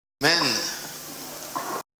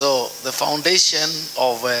the foundation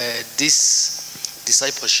of this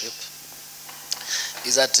discipleship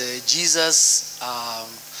is that Jesus,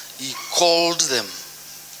 he called them.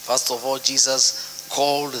 First of all, Jesus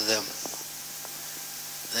called them.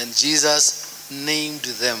 Then Jesus named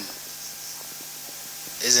them.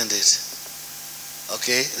 Isn't it?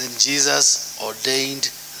 Okay, then Jesus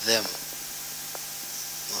ordained them.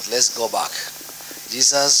 Now, let's go back.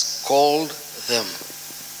 Jesus called them.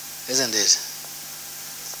 Isn't it?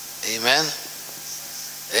 Amen.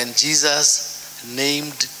 And Jesus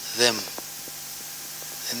named them.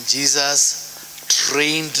 And Jesus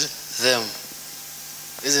trained them.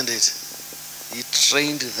 Isn't it? He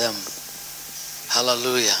trained them.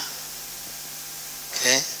 Hallelujah.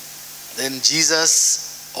 Okay. Then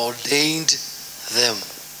Jesus ordained them.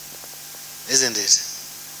 Isn't it?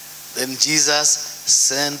 Then Jesus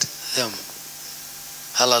sent them.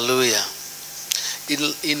 Hallelujah.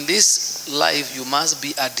 In this life, you must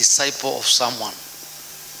be a disciple of someone.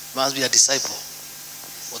 You must be a disciple.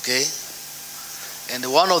 Okay? And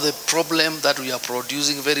one of the problems that we are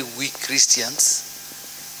producing very weak Christians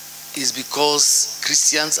is because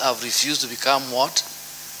Christians have refused to become what?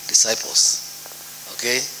 Disciples.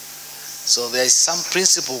 Okay? So there is some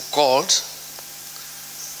principle called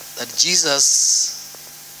that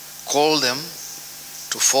Jesus called them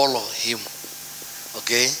to follow him.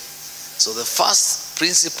 Okay? So the first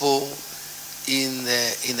principle in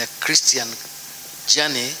a Christian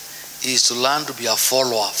journey is to learn to be a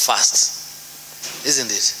follower first.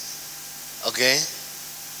 Isn't it? Okay?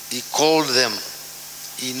 He called them.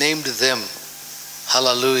 He named them.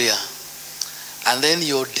 Hallelujah. And then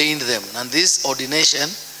he ordained them. And this ordination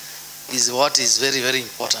is what is very, very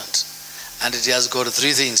important. And it has got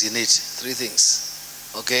three things in it. Three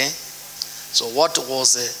things. Okay? So what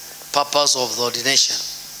was the purpose of the ordination?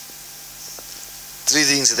 Three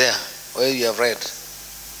things there where you have read.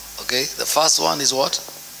 Okay? The first one is what?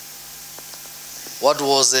 What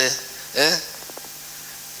was the...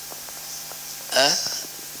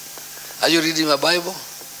 Are you reading your Bible?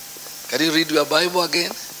 Can you read your Bible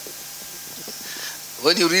again?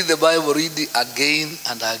 When you read the Bible, read it again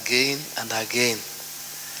and again and again.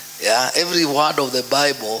 Yeah, every word of the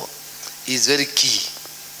Bible is very key.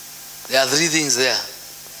 There are three things there.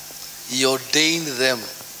 He ordained them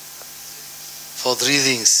for three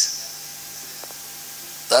things.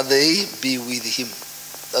 That they be with him.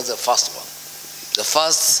 That's the first one. The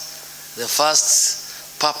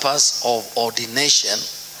first purpose of ordination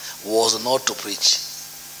was not to preach.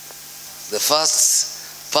 The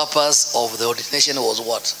first purpose of the ordination was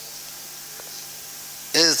what?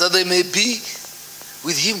 Is that they may be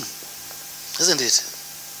with him. Isn't it?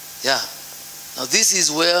 Yeah. Now this is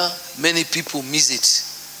where many people miss it.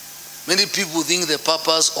 Many people think the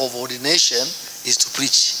purpose of ordination is to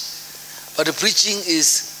preach. But the preaching is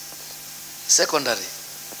secondary.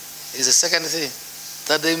 It's a second thing.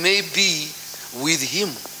 That they may be with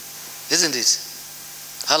him. Isn't it?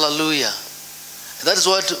 Hallelujah. And that is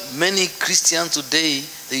what many Christians today,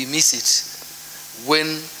 they miss it.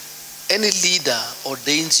 When any leader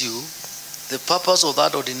ordains you, the purpose of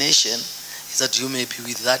that ordination is that you may be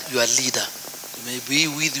with that your leader. You may be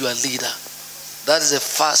with your leader. That is the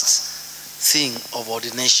first thing of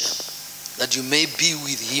ordination. That you may be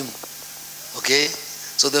with him. Okay?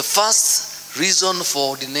 So the first reason for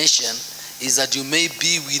ordination is that you may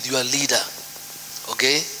be with your leader.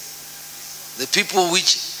 Okay? The people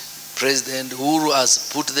which President Uhuru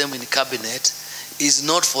has put them in cabinet is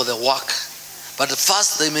not for the work. But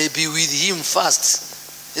first they may be with him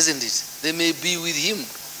first. Isn't it? They may be with him.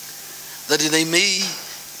 That they may,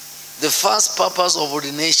 the first purpose of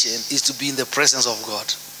ordination is to be in the presence of God.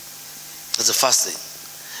 That's the first thing.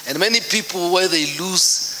 And many people, where they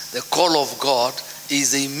lose the call of God,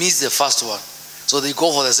 is they miss the first one. So they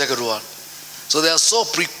go for the second one. So they are so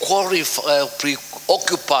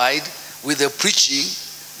preoccupied with the preaching,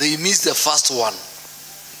 they miss the first one.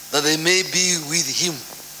 That they may be with him.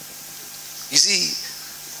 You see,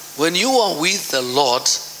 when you are with the Lord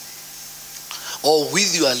or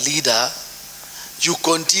with your leader, you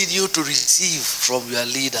continue to receive from your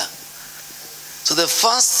leader. So the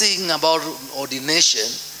first thing about ordination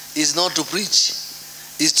is not to preach,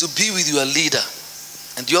 is to be with your leader.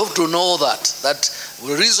 And you have to know that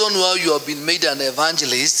the reason why you have been made an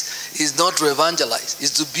evangelist is not to evangelize,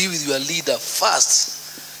 is to be with your leader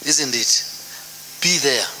first, isn't it? Be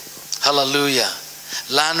there. Hallelujah.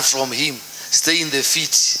 Learn from him. Stay in the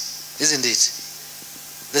feet, isn't it?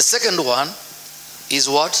 The second one is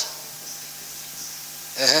what?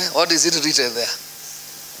 What is it written there?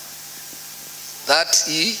 That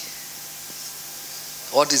he,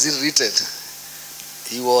 what is it written?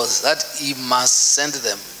 He was, that he must send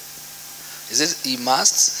them. Is it he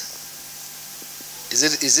must? Is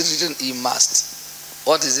it written he must?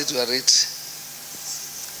 What is it you are reading?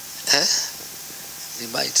 He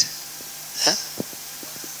might.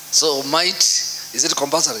 So might, is it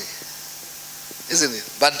compulsory? Isn't it?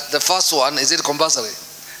 But the first one, is it compulsory?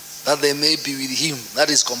 That they may be with him. That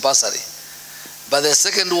is compulsory. But the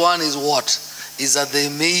second one is what? Is that they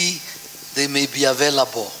may be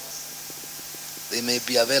available. They may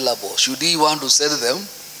be available. Should he want to send them,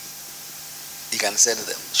 he can send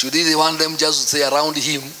them. Should he want them just to stay around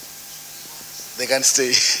him, they can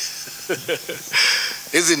stay.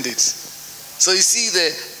 Isn't it? So you see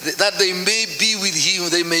that they may be with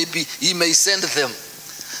him, he may send them.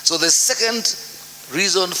 So the second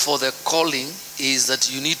reason for the calling is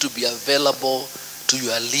that you need to be available to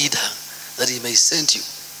your leader, that he may send you.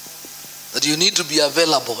 That you need to be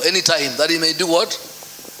available anytime, that he may do what?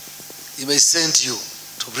 He may send you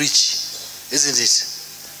to preach. Isn't it?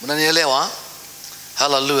 Mnanielewa?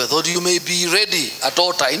 Hallelujah. Though you may be ready at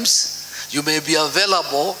all times, you may be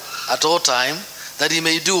available at all time, that he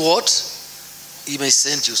may do what? He may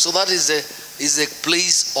send you. So that is a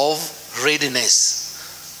place of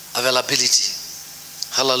readiness, availability.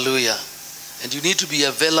 Hallelujah. And you need to be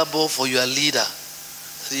available for your leader.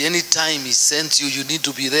 Any time he sends you, you need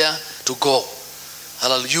to be there to go.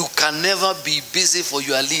 Hallelujah. You can never be busy for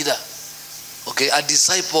your leader. Okay, a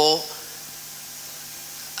disciple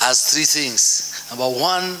has three things. Number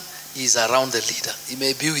one is around the leader. He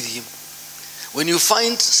may be with him. When you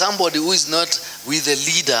find somebody who is not with the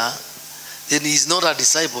leader, then he's not a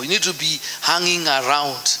disciple. You need to be hanging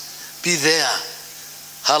around. Be there.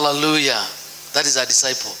 Hallelujah. That is a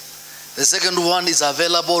disciple. The second one is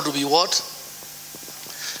available to be what?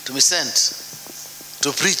 To be sent.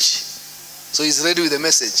 To preach. So he's ready with the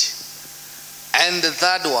message. And the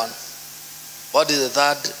third one. What is the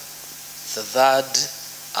third? The third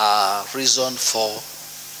reason for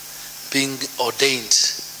being ordained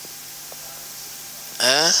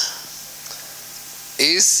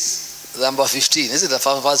is number 15. Is it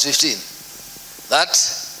verse 15?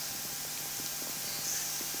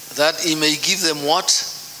 That he may give them what?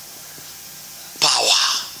 Power.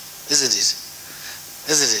 Isn't it?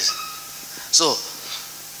 Isn't it? So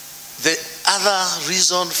the other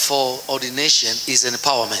reason for ordination is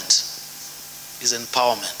empowerment. Is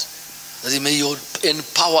empowerment. That he may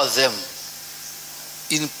empower them.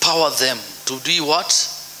 Empower them to do what?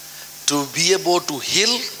 To be able to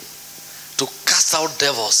heal, to cast out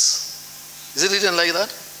devils. Is it written like that?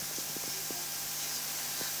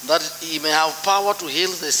 That he may have power to heal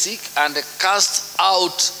the sick and cast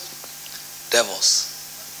out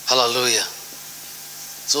devils. Hallelujah.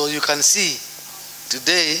 So you can see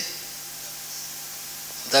today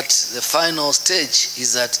that the final stage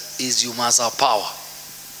is you must have power.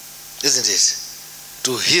 Isn't it?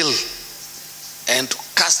 To heal and to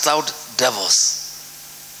cast out devils.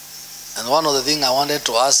 And one of the things I wanted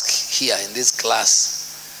to ask here in this class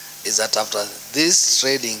is that after this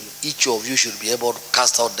training, each of you should be able to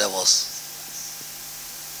cast out devils.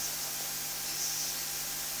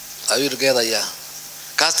 Are you together here?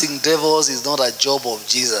 Casting devils is not a job of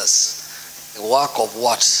Jesus. A work of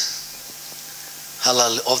what?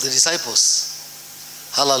 Hallelujah. Of the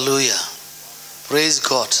disciples. Hallelujah. Praise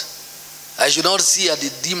God. I should not see a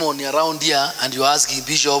demon around here and you're asking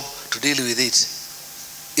Bishop to deal with it.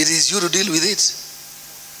 It is you to deal with it.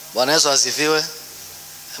 Bwana Yesu asifiwe.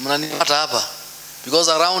 Mnanipata hapa. Because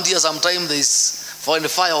around here sometimes there is, when the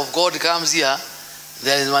fire of God comes here,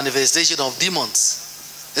 there is manifestation of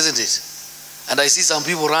demons. Isn't it? And I see some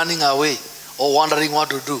people running away or wondering what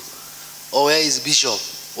to do. Oh, where is Bishop?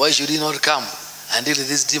 Why should he not come and deal with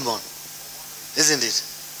this demon? Isn't it?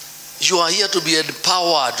 You are here to be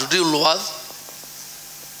empowered to deal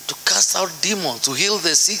with, to cast out demons, to heal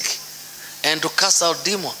the sick, and to cast out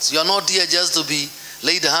demons. You are not here just to be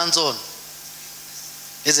laid hands on.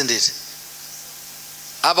 Isn't it?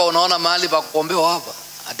 Hapa unaona mahali pa kuombewa hapa,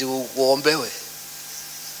 ati uombewe.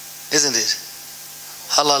 Isn't it?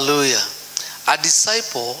 Hallelujah. A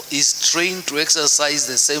disciple is trained to exercise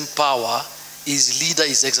the same power his leader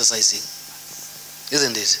is exercising.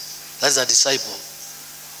 Isn't it? That's a disciple.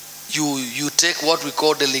 You take what we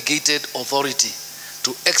call delegated authority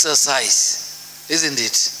to exercise, isn't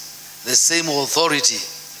it? The same authority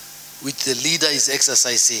which the leader is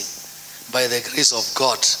exercising by the grace of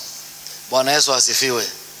God. Bwana Yesu asifiwe.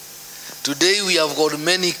 Today we have got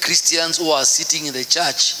many Christians who are sitting in the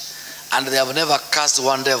church and they have never cast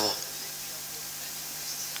one devil.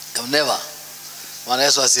 They have never. Bwana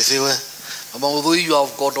Yesu asifiwe. Mama udhui, you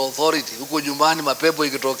have got authority. Huko nyumbani mapepo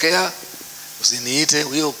ikitokea, usiniite,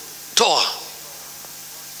 huyo toa.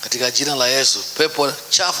 Katika jina la Yesu, pepo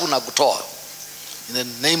chafu na kutoa. In the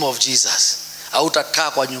name of Jesus.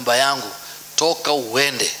 Hautakaa kwa nyumba yangu, toka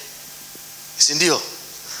uende. Si ndio?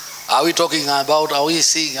 Are we talking about, are we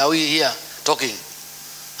seeing, are we here talking?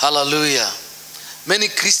 Hallelujah. Many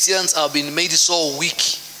Christians have been made so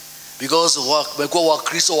weak because wamekuwa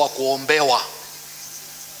Wakristo wa kuombewa.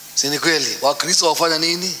 Si ni kweli? Wakristo wafanya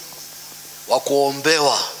nini? Wa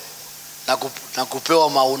kuombewa na kupewa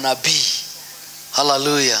maunabii.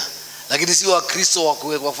 Hallelujah. Lakini si Wakristo wa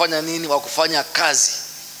kufanya nini? Wa kufanya kazi.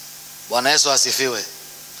 Bwana Yesu asifiwe.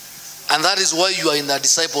 And that is why you are in the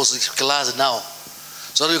disciples class now.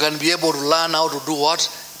 So that you can be able to learn how to do what?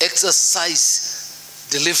 Exercise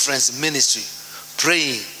deliverance ministry.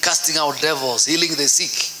 Praying, casting out devils, healing the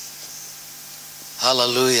sick.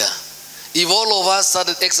 Hallelujah. If all of us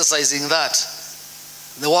started exercising that,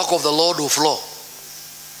 the work of the Lord will flow.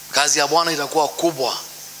 Kazi ya Bwana itakuwa kubwa.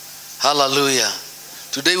 Hallelujah.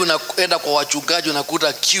 Today unaenda kwa wachungaji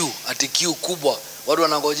unakuta queue kubwa. Watu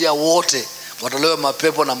wanangojea wote watolewe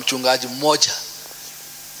mapepo na mchungaji mmoja.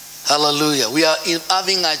 Hallelujah. We are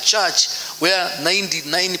having a church where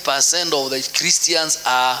 99% of the Christians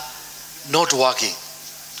are not working.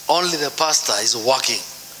 Only the pastor is working.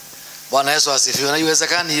 Bwana Yesu asifiwe. Na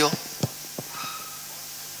iwezekani hiyo?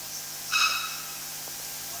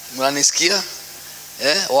 Mnanisikia?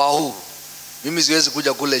 Wahuu. Mimi siwezi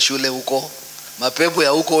kuja kule shule huko. Mapepo ya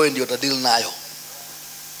huko wewe ndio utadili nayo.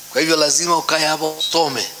 Kwa hivyo lazima ukae hapo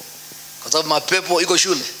usome. Kwa sababu mapepo iko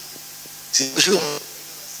shule. Si shule.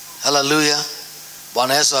 Hallelujah.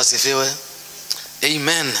 Bwana Yesu asifiwe.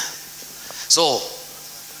 Amen. So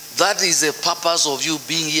that is the purpose of you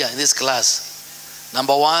being here in this class.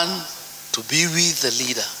 Number 1, to be with the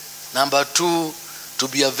leader. Number 2, to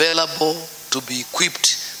be available, to be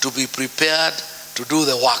equipped, to be prepared to do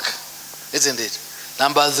the work. Isn't it?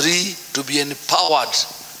 Number 3, to be empowered.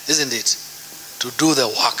 Isn't it? To do the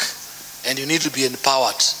work. And you need to be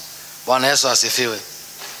empowered. Bwana Yesu asifiwe.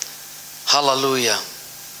 Hallelujah.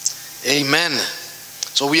 Amen.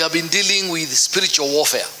 So we have been dealing with spiritual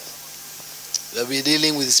warfare. We have been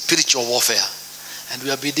dealing with spiritual warfare. And we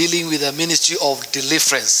have been dealing with the ministry of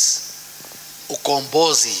deliverance.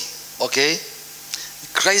 Ukombozi. Okay?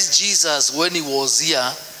 Christ Jesus, when he was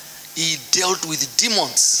here, he dealt with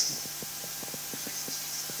demons.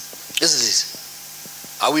 Isn't it?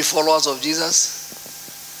 Are we followers of Jesus?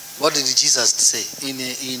 What did Jesus say?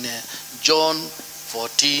 In John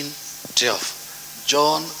 14:12.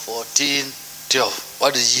 John 14:12.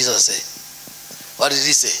 What did Jesus say? What did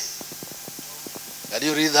he say? Can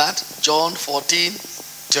you read that? John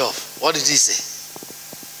 14:12. What did he say?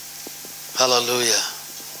 Hallelujah.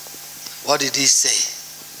 What did he say?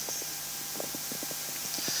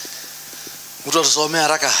 Mtu tusomea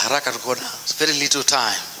haraka tuko na very little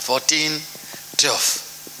time. 14:12.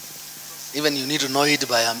 Even you need to know it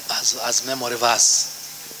by as memory verse.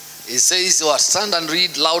 It says what? Stand and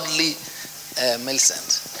read loudly,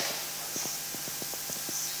 Millicent.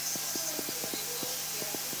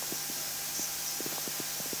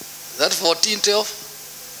 Is that 14:12?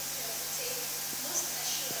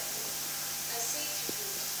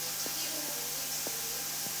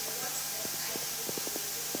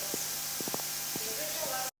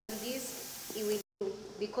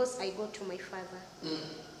 Because I go to my Father.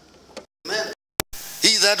 Amen.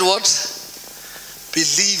 He that what?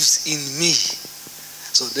 Believes in me.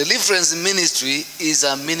 So deliverance ministry is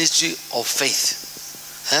a ministry of faith.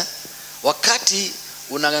 Wakati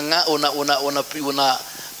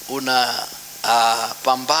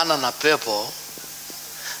pambana na pepo,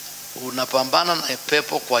 unapambana na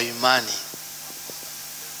pepo kwa imani.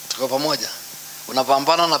 Tuko pamoja?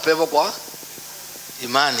 Unapambana na pepo kwa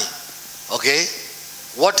imani. Okay?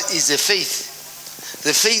 What is the faith?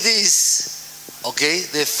 The faith is, okay,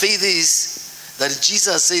 the faith is that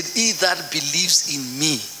Jesus said, he that believes in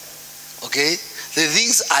me, okay, the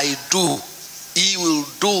things I do, he will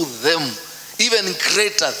do them, even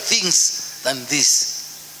greater things than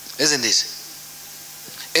this. Isn't it?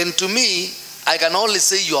 And to me, I can only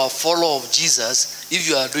say you are a follower of Jesus if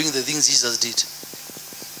you are doing the things Jesus did.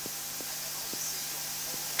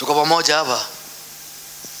 Tuko pamoja hapa?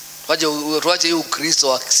 Tuache hii Ukristo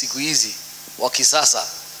wa siku hizi wa kisasa.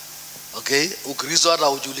 Okay? Ukristo hata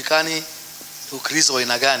hujulikani Ukristo wa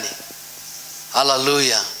aina gani.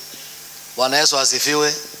 Hallelujah. Bwana Yesu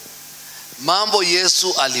asifiwe. Mambo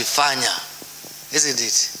Yesu alifanya. Isn't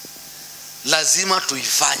it? Lazima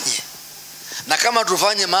tuifanye. Na kama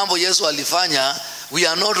tufanye mambo Yesu alifanya, we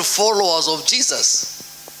are not followers of Jesus.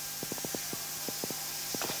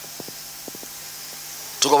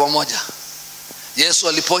 Tuko pamoja? Yesu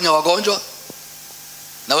aliponya wagonjwa,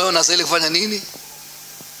 na wewe unastahili kufanya nini?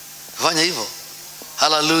 Kufanya hivyo.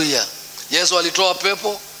 Hallelujah. Yesu alitoa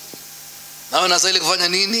pepo. Nawe unastahili kufanya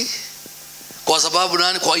nini? Kwa sababu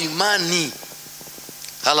nani? Kwa imani.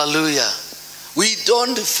 Hallelujah. We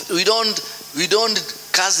don't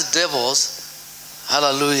cast devils,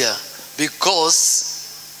 hallelujah, because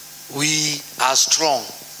we are strong.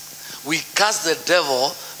 We cast the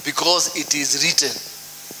devil because it is written.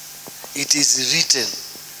 It is written.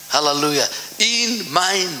 Hallelujah. In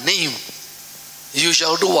my name you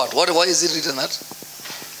shall do what? Why is it written that?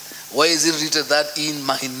 Why is it written that in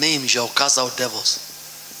my name you shall cast out devils?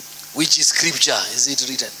 Which scripture is it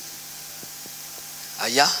written?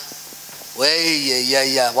 Aya?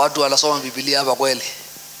 Watu wanasoma Biblia hapa kweli?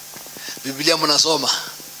 Biblia mnasoma?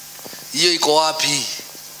 Hiyo iko wapi?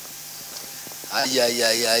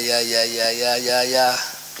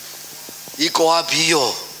 Iko wapi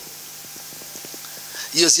hiyo?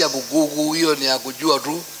 Hiyo si ya kugugu, hiyo ni ya kujua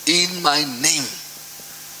tu. In my name.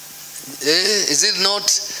 Is it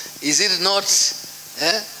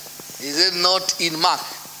not in Mark,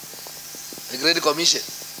 the Great Commission?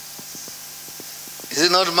 Is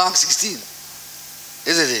it not Mark 16?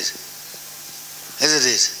 Isn't it? Isn't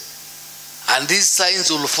it? And these signs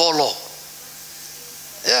will follow.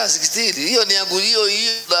 Yeah, 16. Hiyo ni yangu, hiyo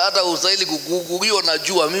hata ustahili kugugu, hiyo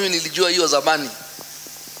najua, mimi nilijua hiyo zamani.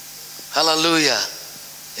 Hallelujah.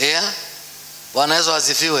 Yeah. Bwana Yesu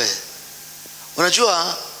asifiwe.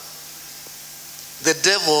 Unajua, the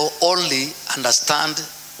devil only understand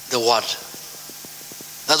the word.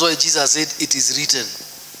 That's why Jesus said it is written.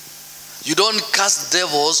 You don't cast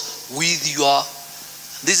devils with your,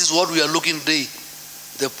 this is what we are looking today,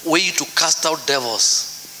 the way to cast out devils.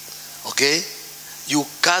 Okay? You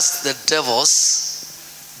cast the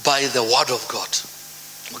devils by the word of God.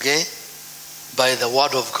 Okay? By the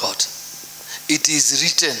word of God. It is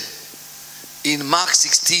written in Mark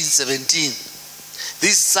 16:17.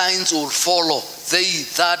 These signs will follow they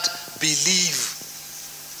that believe.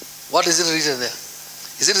 What is it written there?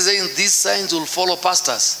 Is it saying these signs will follow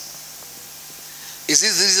pastors? Is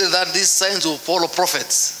it written that these signs will follow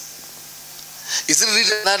prophets? Is it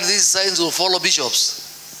written that these signs will follow bishops?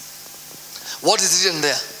 What is written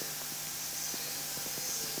there?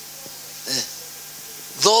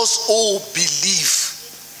 Those who believe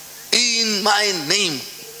in my name,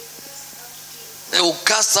 they will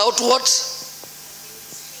cast out what?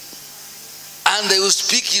 And they will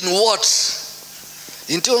speak in what?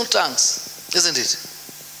 In tongues. Isn't it?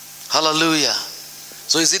 Hallelujah.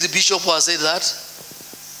 So is it the bishop who has said that?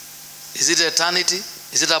 Is it eternity?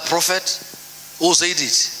 Is it a prophet? Who said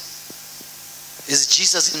it? It's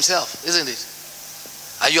Jesus himself, isn't it?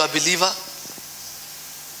 Are you a believer?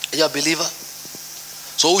 Are you a believer?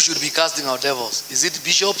 So who should be casting out devils? Is it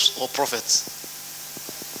bishops or prophets?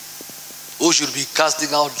 Who should be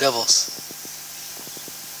casting out devils?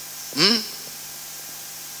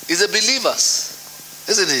 It's the believers,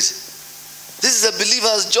 isn't it? This is a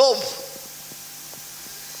believer's job.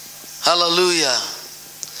 Hallelujah.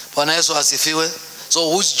 Bwana Yesu asifiwe.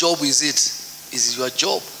 So whose job is it? Is it your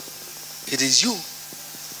job? It is you,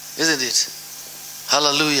 isn't it?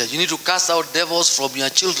 Hallelujah. You need to cast out devils from your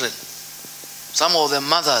children. Some of the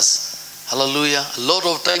mothers, hallelujah, a lot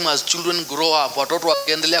of time as children grow up, watoto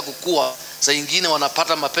wakiendelea kukua, saa ingine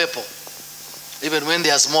wanapata mapepo. Even when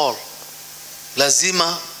they are small.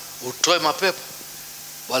 Lazima utoe mapepo.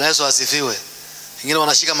 Bwana Yesu asifiwe. Wengine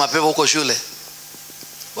wanashika mapepo huko shule.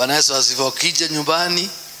 Bwana Yesu asifiwe. Ukija nyumbani,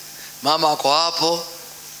 mama ako hapo,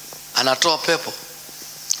 anatoa pepo.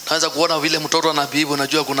 Unaweza kuona vile mtoto anabibu,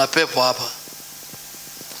 unajua kuna pepo hapa.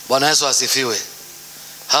 Bwana Yesu asifiwe.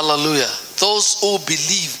 Hallelujah. Those who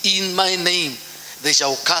believe in my name, they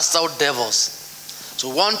shall cast out devils. So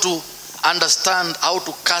we want to understand how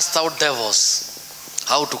to cast out devils.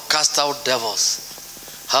 How to cast out devils.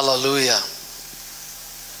 Hallelujah.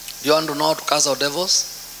 Do you want to know how to cast out devils?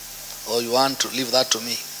 Or you want to leave that to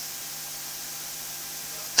me?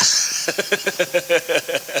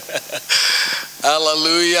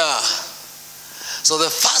 Hallelujah. So the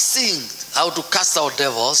first thing how to cast out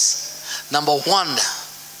devils, number one,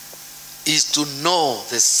 is to know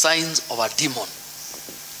the signs of a demon.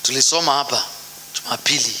 Tulisoma hapa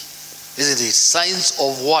Jumapili, isn't it? Signs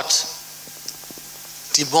of what?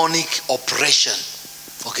 Demonic oppression.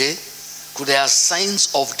 Okay? There are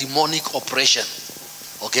signs of demonic oppression.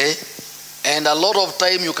 Okay? And a lot of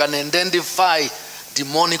time you can identify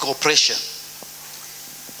demonic oppression.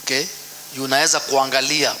 Okay? Unaweza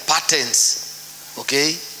kuangalia patterns.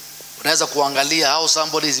 Okay? Unaweza kuangalia how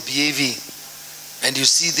somebody is behaving. And you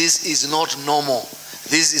see this is not normal.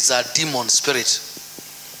 This is a demon spirit.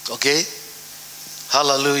 Okay?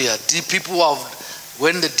 Hallelujah. The people have,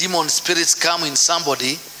 when the demon spirits come in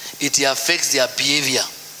somebody, it affects their behavior.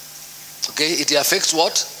 Okay, it affects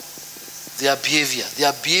what? Their behavior.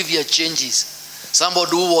 Their behavior changes. Somebody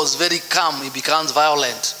who was very calm, he becomes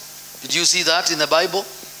violent. Did you see that in the Bible?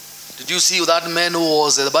 Did you see that man who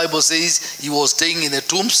was, the Bible says, he was staying in the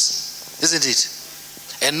tombs? Isn't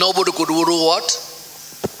it? And nobody could do what?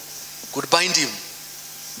 Could bind him.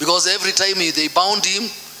 Because every time they bound him,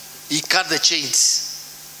 he cut the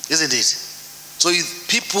chains. Isn't it? So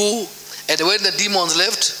people, and when the demons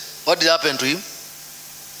left, what did happen to him?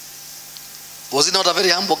 Was he not a very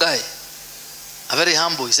humble guy? A very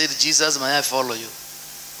humble. He said, Jesus, may I follow you?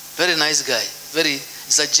 Very nice guy.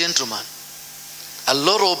 He's a gentleman. A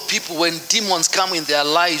lot of people, when demons come in their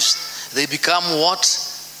lives, they become what?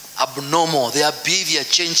 Abnormal. Their behavior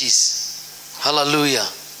changes. Hallelujah.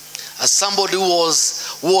 As somebody who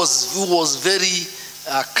was very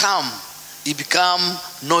calm, he become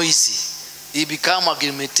noisy. He become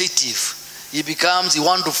argumentative. He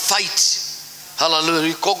want to fight.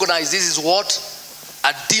 Hallelujah. Recognize this is what?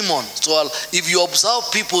 A demon. So if you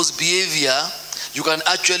observe people's behavior, you can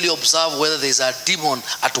actually observe whether there's a demon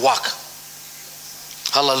at work.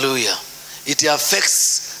 Hallelujah. It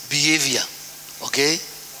affects behavior. Okay?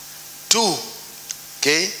 2.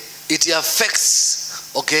 Okay? It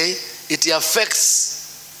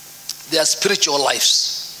affects their spiritual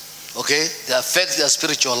lives. Okay? They affect their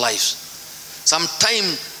spiritual lives.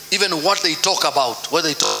 Sometimes even what they talk about,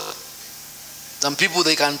 some people,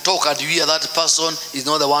 they can talk and you hear that person is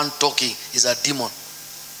not the one talking, is a demon.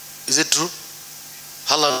 Is it true?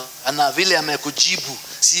 Hallelujah. Ana vile amekujibu,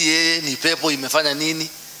 si yeye ni pepo imefanya nini?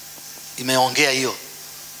 Imeongea hiyo.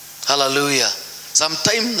 Hallelujah.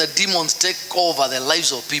 Sometimes the demons take over the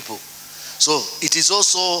lives of people. So it is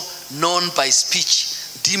also known by speech.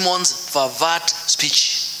 Demons pervert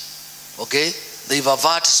speech. Okay? They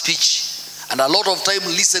pervert speech. And a lot of time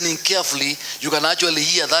listening carefully, you can actually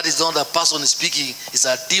hear that is not the person speaking, it's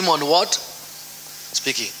a demon what?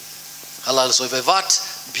 Speaking. Hallelujah. So if pervert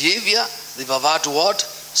behavior, they pervert what?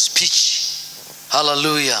 Speech.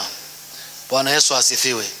 Hallelujah. Bwana Yesu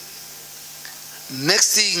asifiwe.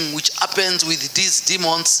 Next thing which happens with these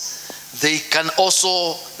demons, they can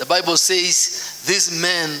also, the Bible says, this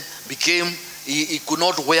man became, he could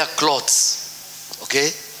not wear clothes.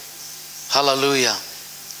 Okay? Hallelujah.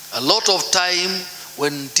 A lot of time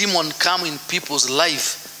when demons come in people's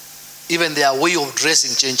life, even their way of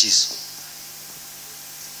dressing changes.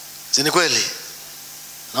 Si ni kweli?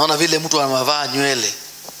 Naona vile mtu anavaa nywele.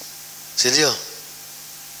 Si ndio?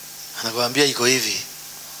 Anakuambia iko hivi.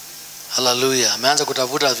 Hallelujah. Ameanza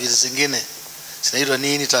kutafuta vitu zingine. Sinaitwa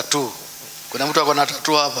nini tattoo. Kuna mtu ako na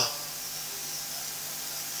tattoo hapa.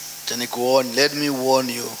 Let me warn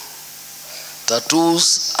you.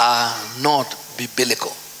 Tattoos are not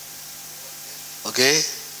biblical. Okay?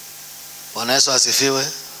 Bwana Yesu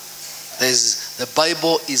asifiwe. The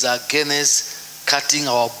Bible is against cutting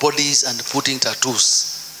our bodies and putting tattoos.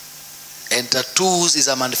 And tattoos is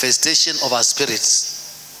a manifestation of our spirits.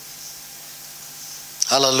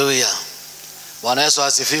 Hallelujah. Bwana Yesu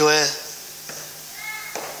asifiwe.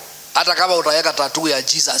 Hata kama utaweka tattoo ya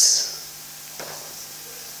Jesus.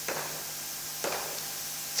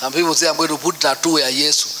 Some people say I'm going to put tattoo ya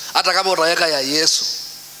Yesu. Hata kama utaweka ya Yesu,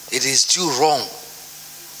 it is too wrong.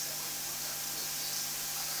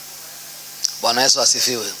 Bwana Yesu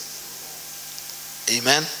asifiwe.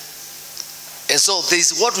 Amen. And so there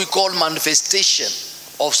is what we call manifestation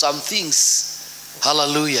of some things.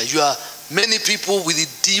 Hallelujah. You are many people with the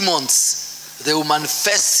demons. They will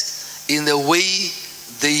manifest in the way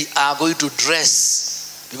they are going to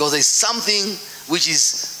dress, because there is something which is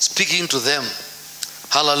speaking to them.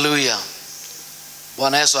 Hallelujah.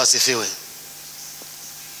 Bwana Yesu asifiwe.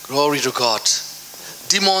 Glory to God.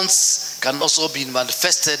 Demons can also be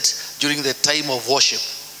manifested during the time of worship,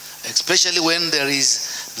 especially when there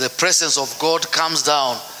is the presence of God comes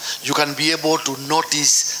down. You can be able to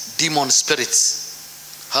notice demon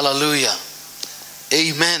spirits. Hallelujah.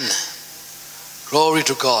 Amen. Glory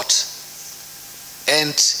to God.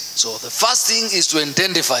 And so the first thing is to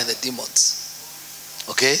identify the demons.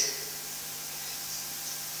 Okay?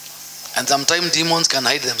 And sometimes demons can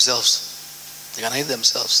hide themselves. They can hide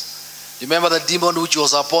themselves. You remember the demon which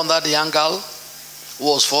was upon that young girl who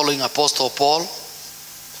was following Apostle Paul?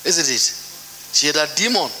 Isn't it? She had a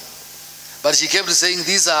demon. But she kept saying,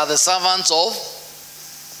 these are the servants of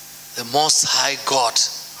the Most High God.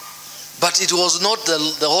 But it was not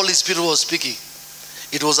the Holy Spirit who was speaking.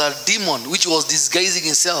 It was a demon which was disguising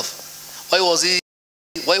himself. Why was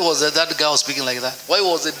that guy speaking like that? Why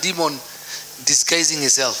was the demon disguising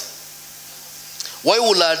himself? Why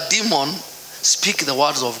will a demon speak the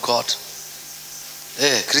words of God?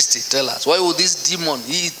 Hey, Christy, tell us. Why would this demon,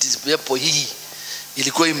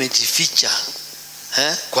 ilikuwa imejificha.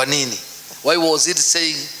 Kwa nini? Why was it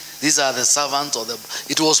saying these are the servants of the?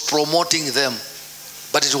 It was promoting them,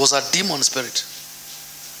 but it was a demon spirit.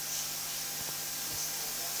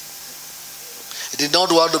 It did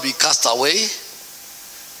not want to be cast away.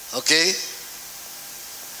 Okay.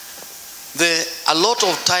 A lot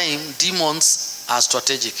of time demons are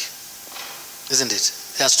strategic, isn't it?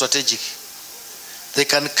 They are strategic. They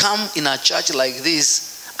can come in a church like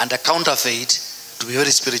this and a counterfeit to be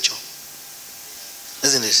very spiritual,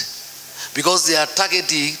 isn't it? Because they are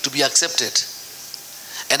targeting to be accepted.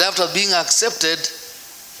 And after being accepted,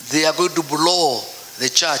 they are going to blow the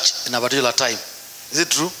church in a particular time. Is it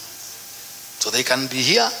true? So they can be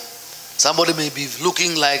here. Somebody may be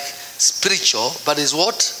looking like spiritual, but is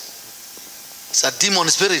what? It's a demon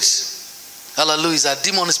spirit. Hallelujah. It's a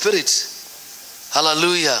demon spirit.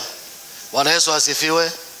 Hallelujah. Bwana Yesu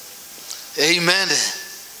asifiwe. Amen.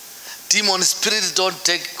 Demon spirits don't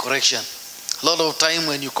take correction. A lot of time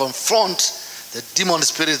when you confront the demon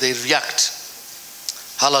spirit, they react.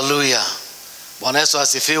 Hallelujah. Bwana Yesu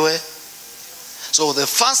asifiwe. So the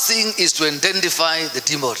first thing is to identify the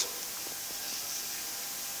demon.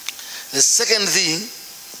 The second thing,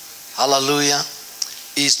 hallelujah,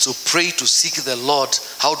 is to pray to seek the Lord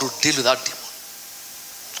how to deal with that demon.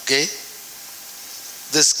 Okay?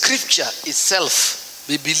 The scripture itself,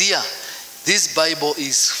 Biblia, this Bible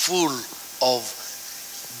is full of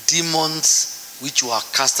demons which were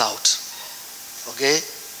cast out. Okay?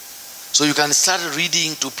 So you can start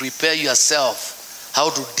reading to prepare yourself how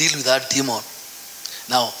to deal with that demon.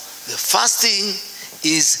 Now, the first thing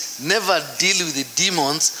is never deal with the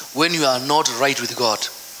demons when you are not right with God.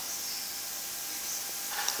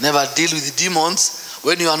 Never deal with the demons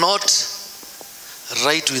when you are not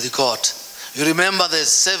right with God. You remember the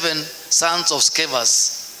 7 sons of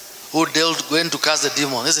Scevas who went to cast the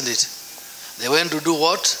demon, isn't it? They went to do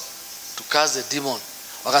what? To cast the demon.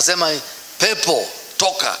 Wakasema pepo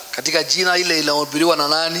toka katika jina ile ilihubiriwa na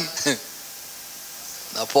nani?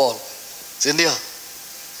 Na Paul. Si ndio?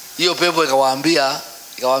 Hiyo pepo ikawaambia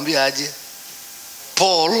aje?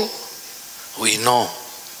 Paul we know.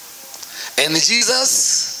 And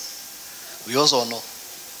Jesus we also know.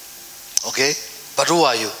 Okay? But who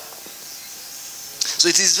are you? So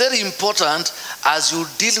it is very important as you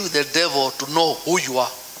deal with the devil to know who you are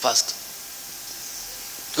first.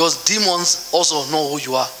 Because demons also know who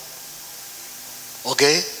you are.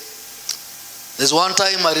 Okay? There's one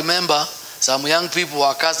time I remember some young people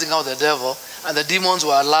were casting out the devil and the demons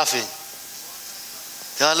were laughing.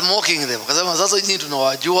 They were mocking them. Kasema sasa nyinyi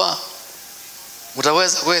tunawajua.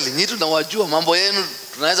 Mtaweza kweli? Nyinyi tunawajua mambo yenu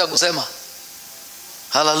tunaweza kusema.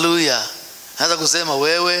 Hallelujah. Naweza kusema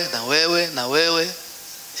wewe na wewe na wewe.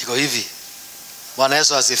 Iko hivi. Bwana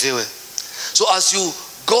Yesu asifiwe. So as you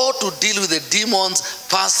go to deal with the demons,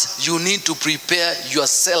 first you need to prepare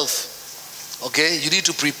yourself. Okay? You need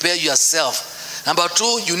to prepare yourself. Number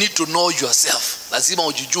 2, you need to know yourself. Lazima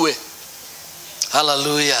ujijue.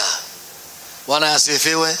 Hallelujah. Bwana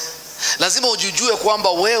asifiwe. Lazima ujijue kwamba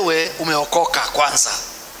wewe umeokoka kwanza.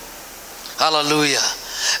 Hallelujah.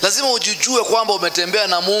 Lazima ujijue kwamba umetembea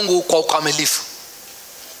na Mungu kwa ukamilifu.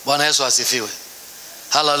 Bwana Yesu asifiwe.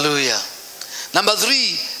 Hallelujah. Number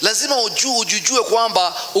 3, lazima ujijue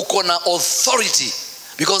kwamba uko na authority,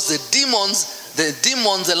 because the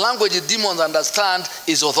language the demons understand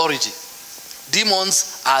is authority. Demons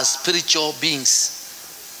are spiritual beings,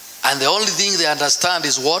 and the only thing they understand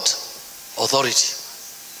is what? Authority.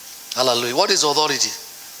 Hallelujah. What is authority?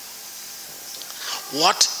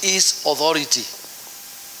 What is authority?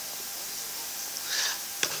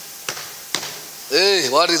 Hey,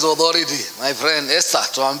 what is authority? My friend Esther,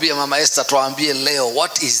 tuambie Mama Esther, tuambie leo,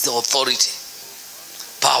 what is the authority?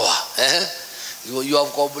 Power. You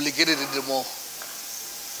have complicated it more.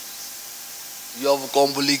 You have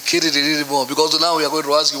complicated it more, because now we are going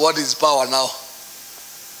to ask you what is power now.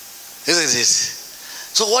 Isn't it?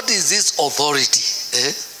 So what is this authority?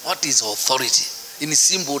 What is authority? In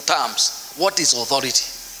simple terms, what is authority?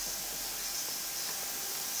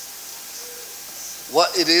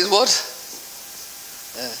 What it is what?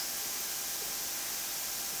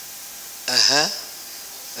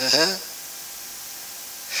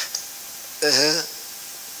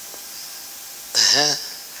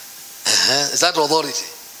 Is that authority?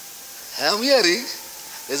 I'm hearing.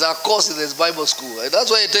 There's a course in this Bible school.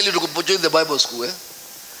 That's why I tell you to join the Bible school.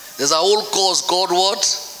 There's a whole course called what?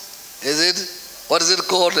 Is it? What is it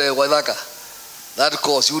called? Wadaka. That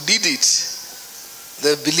course. You did it.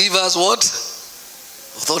 The believers what?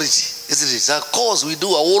 Authority. Isn't it? It's a course. We do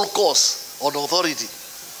a whole course on authority.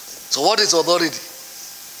 So what is authority?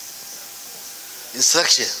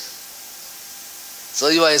 Instruction. So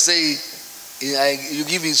if I say, you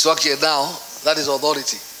give instruction now, that is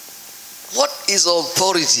authority. What is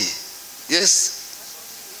authority? Yes?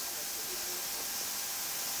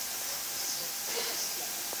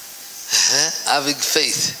 Having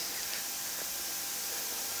faith.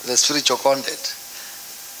 The spiritual content.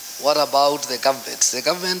 What about the government? The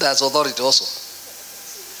government has authority also.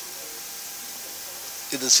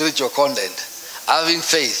 In the spiritual content. Having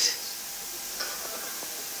faith.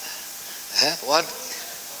 What?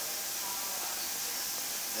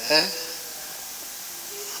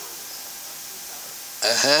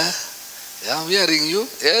 Yeah, I'm hearing you.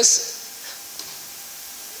 Yes.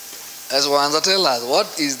 As one tell us,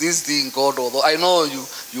 what is this thing called? Although I know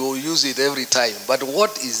you use it every time, but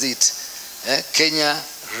what is it? Kenya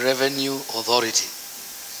Revenue Authority.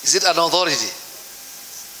 Is it an authority?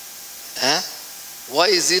 Why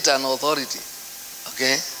is it an authority?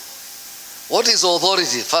 Okay. What is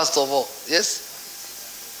authority, first of all? Yes?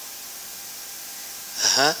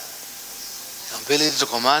 Ability to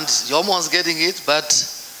command. You're almost getting it, but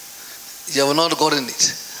you have not gotten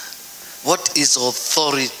it. What is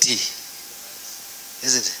authority?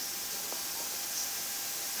 Isn't it?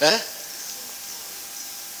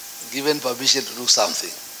 Given permission to do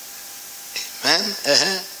something.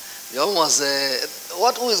 Amen. You almost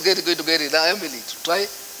who is going to get it now? Emily, try.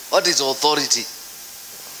 What is authority?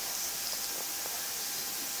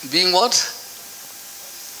 Being what?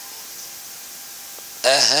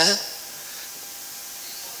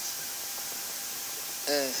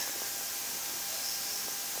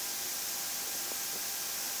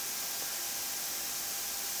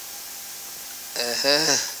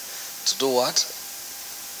 To do what?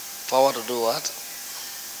 Power to do what?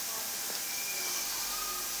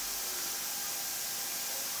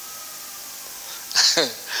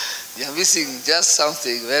 You're missing just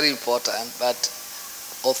something very important, but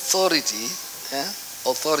authority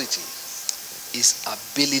is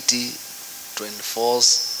ability to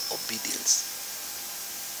enforce obedience.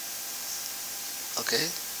 Okay?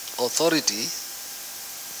 Authority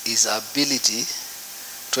is ability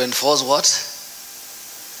to enforce what?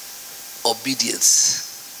 Obedience.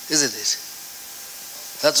 Isn't it?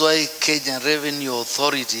 That's why Kenya Revenue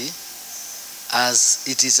Authority, as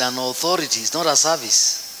it is an authority, it's not a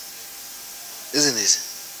service. Isn't it?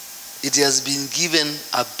 It has been given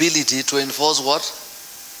ability to enforce what?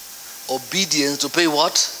 Obedience, to pay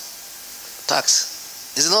what?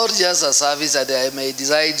 Tax. It's not just a service that I may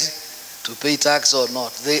decide to pay tax or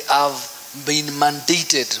not. They have been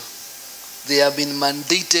mandated. They have been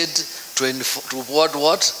mandated to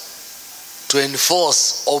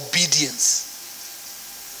enforce obedience.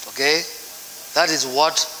 Okay? That is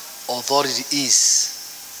what authority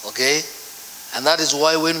is. Okay? And that is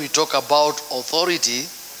why when we talk about authority,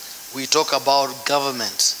 we talk about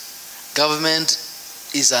government. Government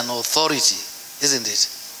is an authority, isn't it?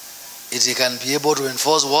 It can be able to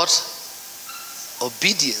enforce what?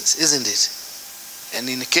 Obedience, isn't it? And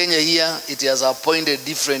in Kenya here, it has appointed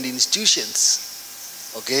different institutions.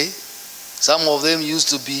 Okay? Some of them used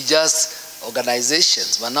to be just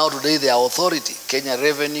organizations, but now today they are authority. Kenya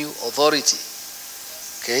Revenue Authority.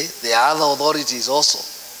 Okay? There are other authorities also.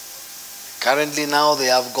 Currently now they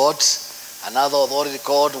have got another authority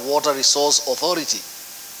called Water Resource Authority.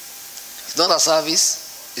 It's not a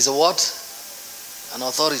service, it's a what? An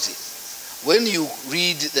authority. When you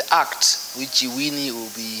read the act, which Winnie will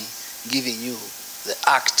be giving you, the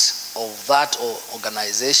act of that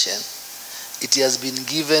organization, it has been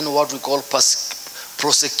given what we call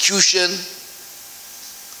prosecution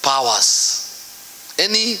powers.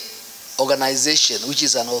 Any organization which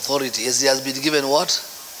is an authority, it has been given what?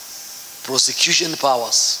 Prosecution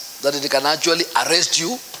powers. That it can actually arrest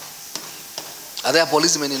you. Are there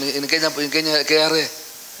policemen in Kenya, KRA?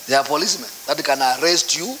 There are policemen that can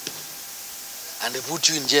arrest you and they put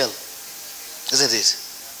you in jail. Isn't it?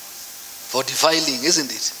 For defiling,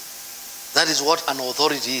 isn't it? That is what an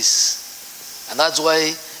authority is. And that's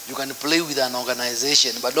why you can play with an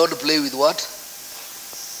organization, but don't play with what?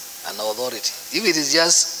 An authority. If it is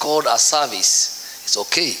just called a service, it's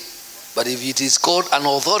okay. But if it is called an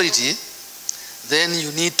authority, then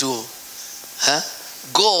you need to,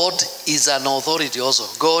 God is an authority also.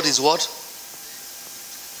 God is what?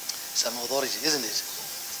 It's an authority, isn't it?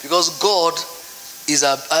 Because God is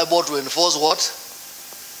able to enforce what?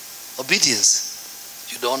 Obedience.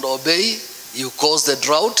 You don't obey, you cause the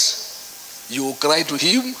drought, you cry to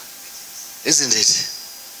him, isn't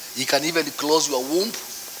it? He can even close your womb,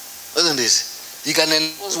 isn't it? He can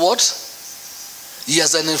enforce what? He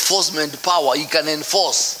has an enforcement power. He can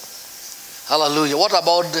enforce. Hallelujah. What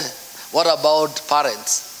about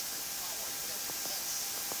parents?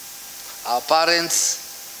 Our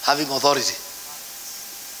parents having authority.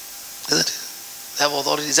 Isn't it? They have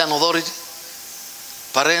authority. It's an authority.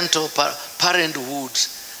 Parenthood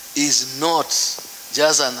is not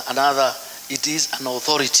just another, it is an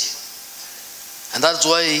authority. And that's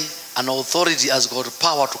why an authority has got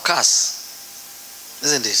power to curse.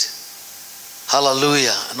 Isn't it?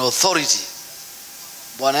 Hallelujah. An authority.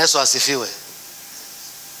 Bwana Yesu asifiwe.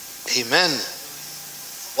 Amen.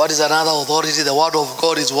 What is another authority? The word of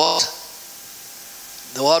God is what?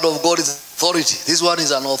 The word of God is authority. This one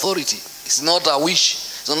is an authority. It's not a wish.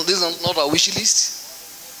 This is not a wish list.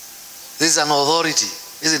 This is an authority,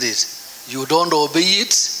 isn't it? You don't obey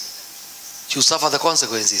it, you suffer the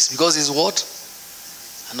consequences. Because it's what?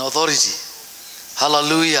 An authority.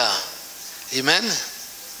 Hallelujah. Amen.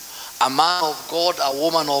 A man of God, a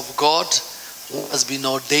woman of God who has been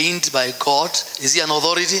ordained by God, is he an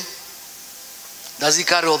authority? Does he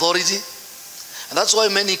carry authority? And that's why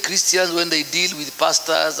many Christians, when they deal with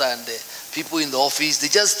pastors and people in the office, they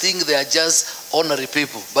just think they are just honorary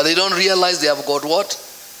people. But they don't realize they have got what?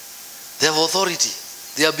 They have authority.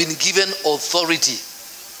 They have been given authority.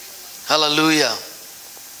 Hallelujah.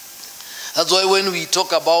 That's why when we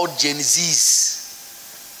talk about Gen Zs,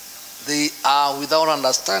 they are without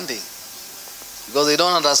understanding. Because they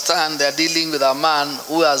don't understand, they are dealing with a man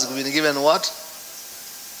who has been given what?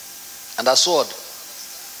 And a sword.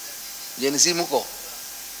 Gen Z muko.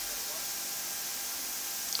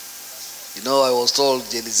 You know, I was told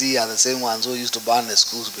Gen Z are the same ones who used to burn the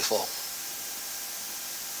schools before.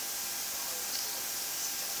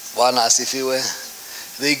 Bwana asifiwe.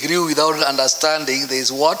 They grew without understanding. There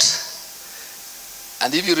is what?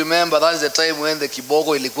 And if you remember, that is the time when the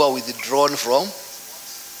kiboko ilikuwa withdrawn from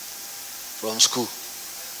school.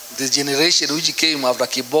 The generation which came after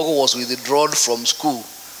kiboko was withdrawn from school,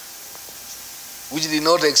 which did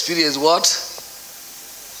not experience what?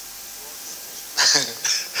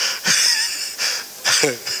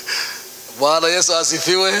 Bwana Yesu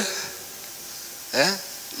asifiwe.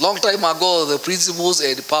 Long time ago, the principals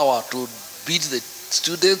had power to beat the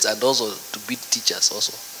students and also to beat teachers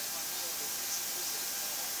also.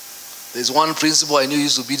 There's one principal I knew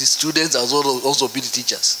used to beat students and also beat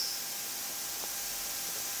teachers.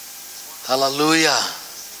 Hallelujah.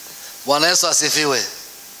 Bwana Yesu asifiwe.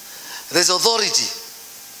 There's authority.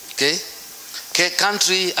 Okay?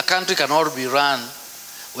 A country cannot be run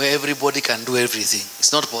where everybody can do everything.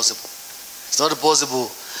 It's not possible. It's not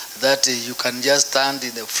possible that you can just stand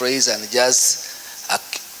in a phrase and just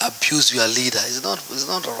abuse your leader. It's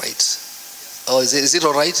not all right. Or is it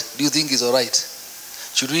all right? Do you think it's all right?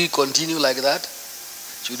 Should we continue like that?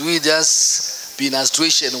 Should we just be in a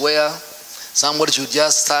situation where somebody should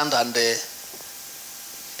just stand and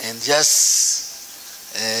just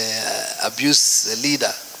abuse the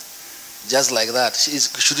leader just like that?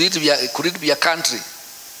 Could it be a country?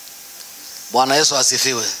 Bwana Yesu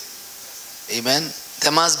asifiwe. Amen.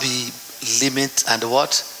 There must be limit and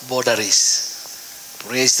what? Boundaries.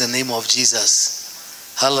 Praise the name of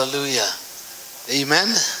Jesus. Hallelujah.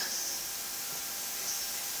 Amen.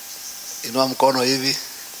 Inua mkono hivi.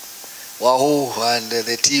 Wahoo and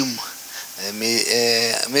the team,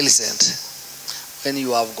 Millicent. When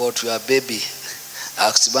you have got your baby,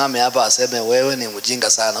 akisimame hapa aseme wewe ni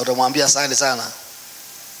mjinga sana, utamwambia asante sana?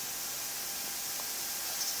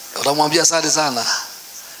 Utamwambia asante sana?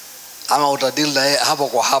 Ama utadili naye hapo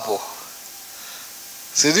kwa hapo?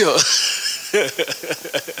 Sindio?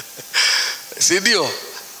 Sindio?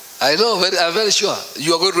 I know, I'm very sure.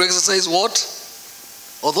 You are going to exercise what?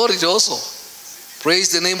 Authority also.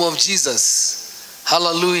 Praise the name of Jesus.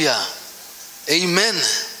 Hallelujah. Amen.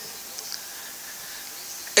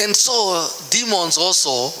 And so demons,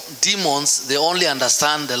 they only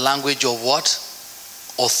understand the language of what?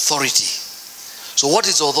 Authority. So what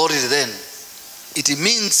is authority then? It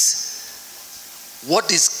means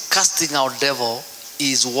what is casting out devil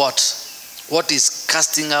is what? What is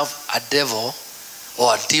casting out a devil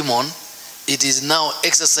or a demon? It is now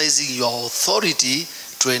exercising your authority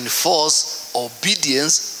to enforce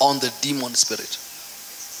obedience on the demon spirit.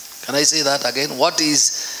 Can I say that again? What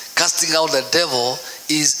is casting out the devil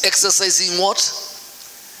is exercising what?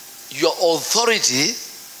 Your authority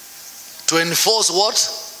to enforce what?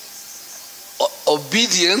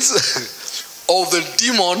 Obedience of the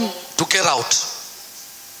demon to get out.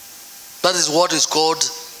 That is what is called,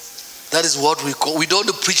 that is what we call, we don't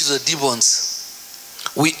preach to the demons.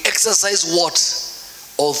 We exercise what?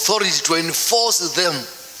 Authority to enforce them.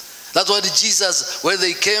 That's why Jesus, when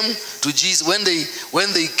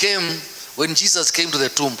Jesus came to the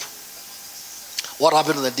tomb, what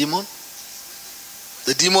happened to the demon?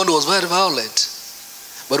 The demon was very violent.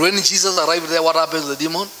 But when Jesus arrived there, what happened to the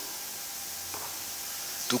demon?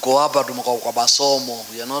 Tuko hapa tumekuwa kwa masomo.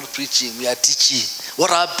 We are not preaching, we are teaching.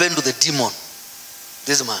 What happened to the demon?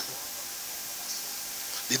 This man.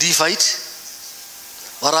 Did he fight?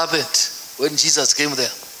 What happened when Jesus came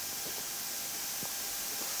there?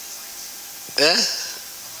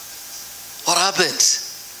 What happened?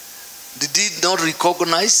 Did he not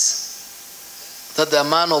recognize that the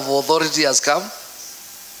man of authority has come?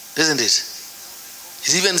 Isn't it?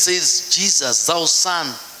 It even says, Jesus, thou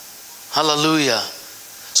son. Hallelujah.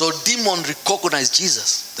 So demons recognize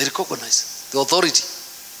Jesus. They recognize the authority.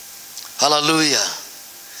 Hallelujah.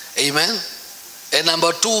 Amen. And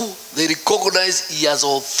number two, they recognize he has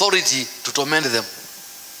authority to torment them.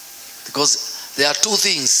 Because there are two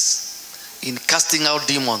things in casting out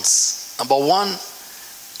demons. Number one,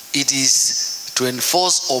 it is to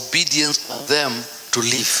enforce obedience on them to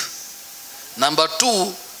live. Number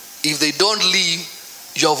two, if they don't live,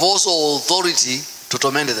 you have also authority to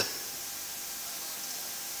torment them.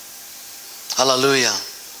 Hallelujah.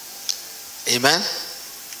 Amen.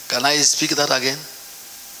 Can I speak that again?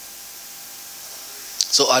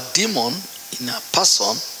 So a demon in a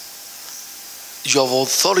person, you have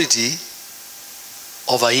authority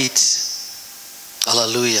over it.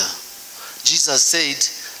 Hallelujah. Jesus said,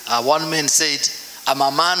 one man said, I'm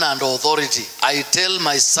a man under authority. I tell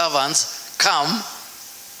my servants, come,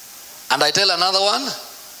 and I tell another one,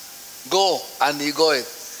 go, and he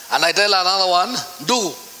goeth. And I tell another one,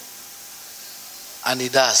 do, and he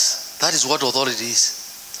does. That is what authority is.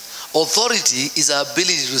 Authority is the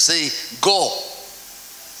ability to say, go,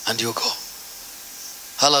 and you go.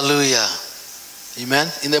 Hallelujah.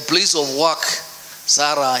 Amen. In the place of work,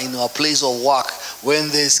 Sarah, in our place of work, when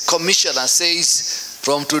the commissioner says,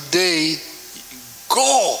 from today,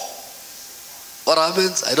 go, what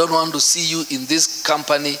happens? I don't want to see you in this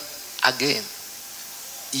company again.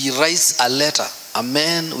 He writes a letter, a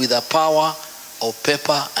man with the power of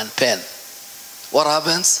paper and pen. What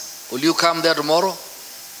happens? Will you come there tomorrow?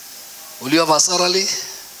 Will you have a salary?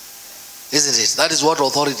 Isn't it? That is what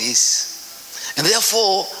authority is. And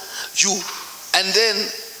therefore, and then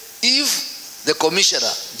if the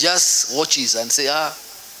commissioner just watches and say,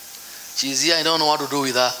 she's here, I don't know what to do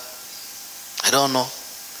with her. I don't know.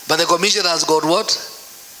 But the commissioner has got what?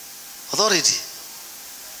 Authority.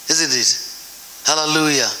 Isn't it?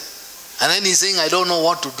 Hallelujah. And then he's saying, I don't know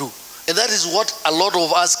what to do. And that is what a lot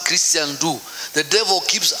of us Christians do. The devil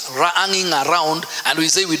keeps hanging around and we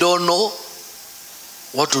say we don't know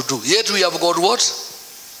what to do. Yet we have got what?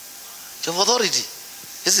 You have authority.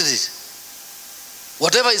 Isn't it?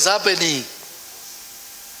 Whatever is happening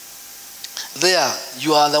there,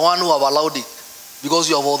 you are the one who have allowed it because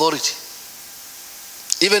you have authority.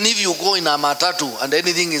 Even if you go in a matatu and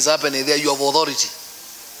anything is happening there, you have authority.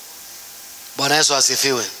 Bwana Yesu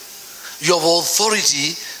asifiwe. You have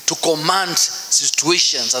authority to command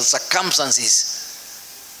situations and circumstances.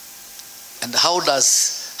 And how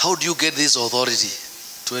do you get this authority?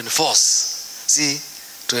 To enforce. See,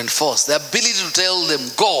 to enforce. The ability to tell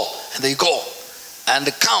them go, and they go.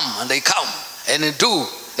 And come, and they come. And they do.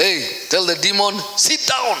 Hey, tell the demon, sit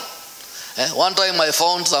down. One time I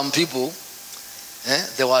found some people,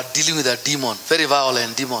 they were dealing with a demon, very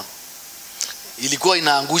violent demon. Ilikuwa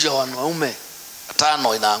inaangusha wanaume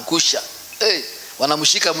 5, inaangusha.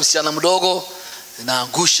 Wanamshika msichana mdogo,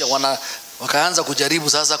 inaangusha. Wakaanza kujaribu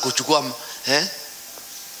sasa kuchukua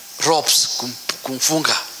ropes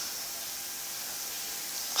kumfunga.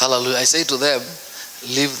 Hallelujah. I say to them,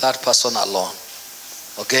 leave that person alone.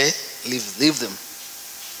 Okay? Leave them.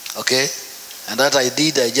 Okay? And that I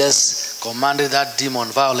did, I just commanded that demon,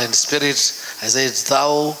 violent spirit. I said,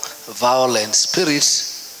 thou violent spirit,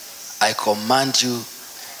 I command you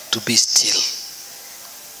to be still.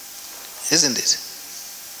 Isn't it?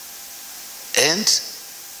 And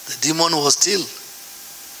the demon was still.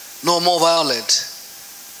 No more violent.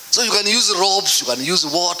 So you can use ropes, you can use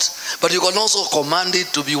what, but you can also command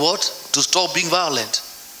it to be what? To stop being violent.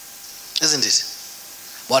 Isn't it?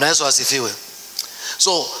 Bwana Yesu asifiwe.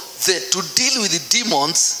 So to deal with the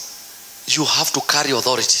demons, you have to carry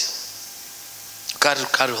authority.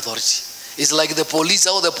 Carry authority. It's like the police,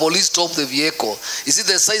 how the police stop the vehicle. Is it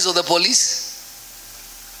the size of the police?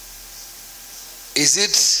 Is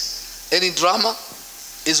it any drama?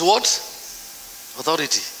 Is what?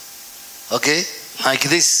 Authority. Okay? Like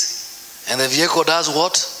this. And the vehicle does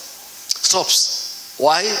what? Stops.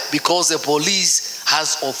 Why? Because the police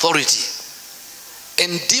has authority.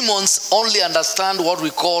 And demons only understand what we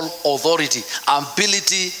call authority.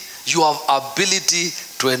 Ability. You have ability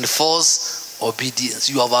to enforce obedience.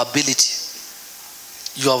 You have ability.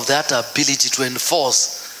 You have that ability to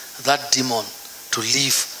enforce that demon to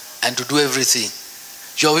live and to do everything.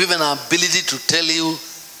 You have even an ability to tell you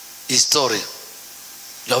his story.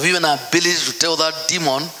 You have even an ability to tell that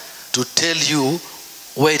demon to tell you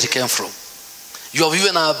where it came from. You have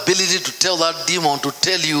even an ability to tell that demon to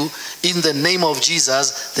tell you in the name of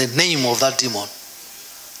Jesus the name of that demon.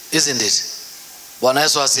 Isn't it? Bwana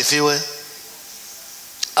Yesu asifiwe.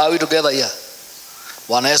 Are we together here?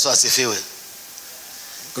 Bwana Yesu asifiwe.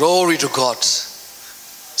 Glory to God.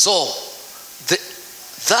 So,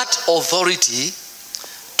 that authority,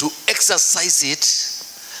 to exercise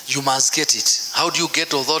it, you must get it. How do you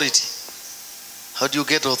get authority? How do you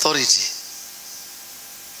get authority?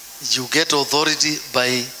 You get authority by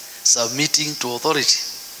submitting to authority.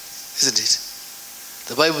 Isn't it?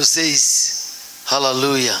 The Bible says,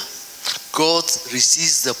 hallelujah, God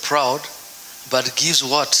resists the proud, but gives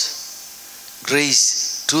what?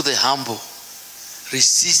 Grace to the humble.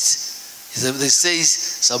 Resist. It says,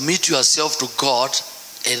 submit yourself to God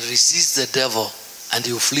and resist the devil, and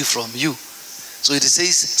he will flee from you. So it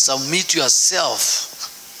says, submit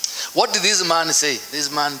yourself. What did this man say? This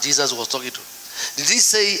man Jesus was talking to. Did he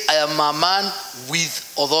say, I am a man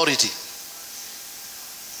with authority?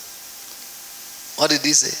 What did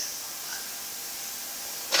he say?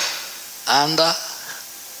 And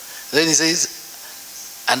then he says,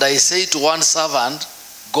 and I say to one servant,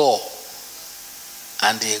 go.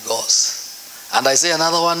 And he goes. And I say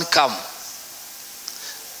another one, come.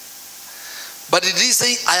 But did he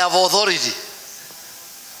say, I have authority?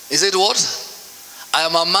 He said what? I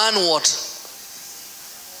am a man what?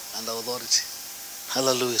 Under authority.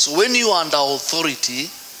 Hallelujah. So when you are under authority,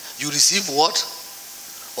 you receive what?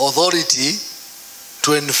 Authority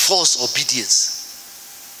to enforce obedience.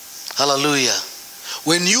 Hallelujah.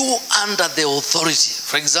 When you are under the authority,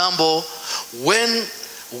 for example, when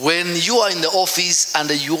you are in the office and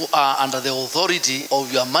you are under the authority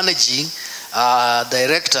of your managing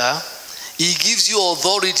director, he gives you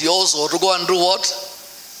authority also to go and do what?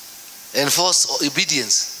 Enforce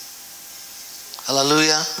obedience.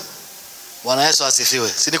 Hallelujah. Bwana Yesu asifiwe.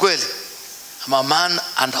 Si ni kweli? I'm a man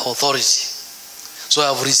under authority. So I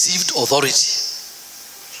have received authority.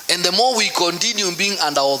 And the more we continue being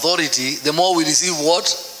under authority, the more we receive what?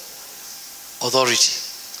 Authority.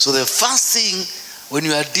 So the first thing, when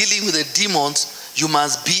you are dealing with the demons, you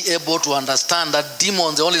must be able to understand that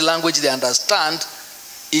demons, the only language they understand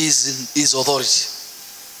is authority.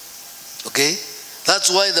 Okay? That's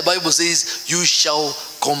why the Bible says, you shall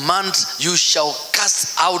command, you shall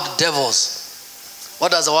cast out devils.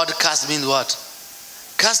 What does the word cast mean? What?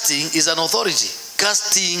 Casting is an authority.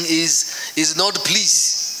 Casting is not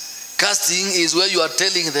please. Casting is where you are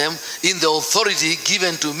telling them, in the authority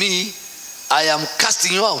given to me, I am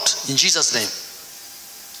casting you out in Jesus' name.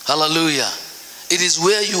 Hallelujah. It is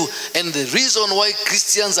where you, and the reason why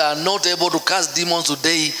Christians are not able to cast demons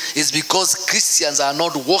today is because Christians are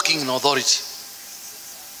not walking in authority.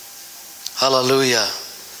 Hallelujah.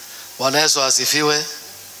 Bwana Yesu asifiwe.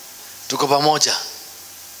 Tuko pamoja.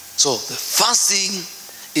 So the first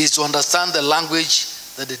thing is to understand the language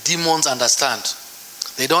that the demons understand.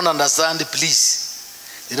 They don't understand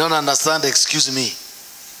please. They don't understand excuse me.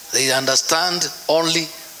 They understand only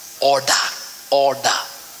order. Order.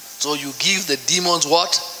 So you give the demons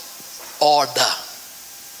what? Order.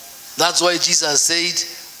 That's why Jesus said,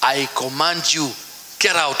 I command you,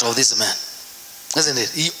 get out of this man. Isn't it?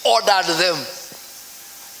 He ordered them.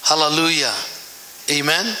 Hallelujah.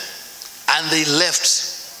 Amen. And they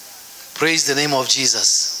left. Praise the name of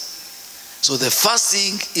Jesus. So the first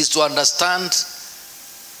thing is to understand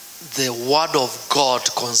the word of God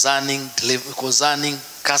concerning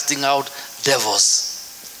casting out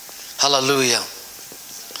devils. Hallelujah.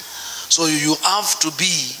 So you have to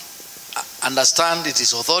understand it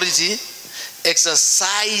is authority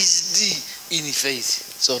exercised in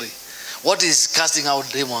faith. Sorry. What is casting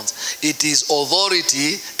out demons? It is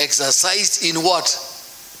authority exercised in what?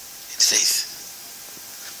 In faith.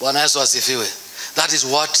 Bwana Yesu asifiwe. That is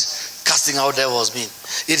what casting out devils mean.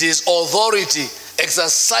 It is authority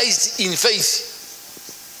exercised in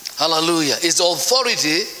faith. Hallelujah. It's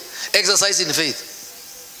authority exercised in faith.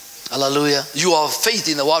 Hallelujah. You have faith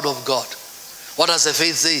in the word of God. What does the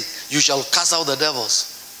faith say? You shall cast out the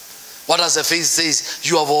devils. What does the faith say?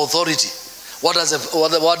 You have authority. What does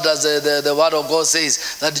the word of God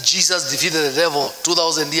says? That Jesus defeated the devil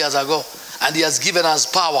 2,000 years ago, and he has given us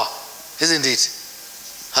power, isn't it?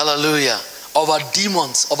 Hallelujah. Over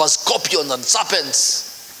demons, over scorpions and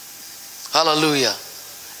serpents. Hallelujah.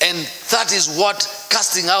 And that is what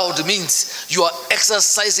casting out means. You are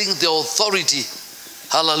exercising the authority.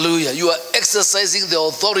 Hallelujah. You are exercising the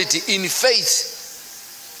authority in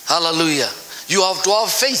faith. Hallelujah. You have to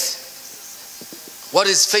have faith. What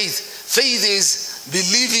is faith? Faith is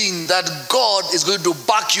believing that God is going to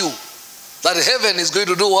back you, that heaven is going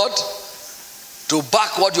to do what? To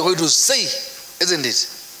back what you're going to say, isn't it?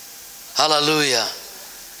 Hallelujah.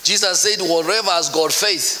 Jesus said, whatever has got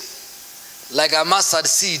faith, like a mustard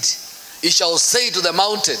seed, it shall say to the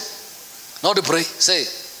mountain, not to pray, say,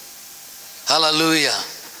 hallelujah.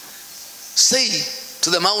 Say to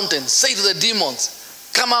the mountain, say to the demons,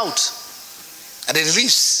 come out. And it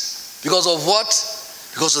leaves. Because of what?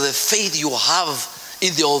 Because of the faith you have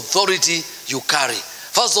in the authority you carry.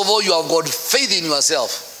 First of all, you have got faith in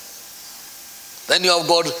yourself. Then you have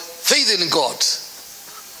got faith in God.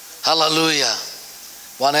 Hallelujah.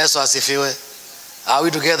 Bwana Yesu asifiwe. Are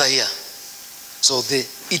we together here? So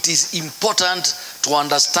it is important to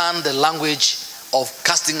understand the language of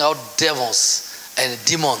casting out devils and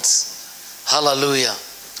demons. Hallelujah.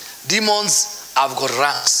 Demons have got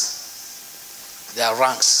ranks. They are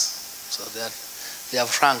ranks. So they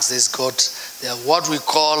have ranks. They are what we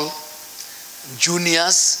call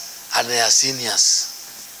juniors and they are seniors.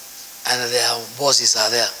 And their bosses are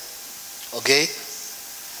there. Okay?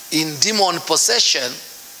 In demon possession,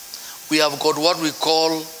 we have got what we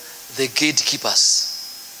call the gatekeepers.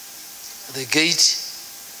 The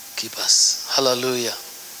gatekeepers. Hallelujah.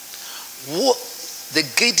 The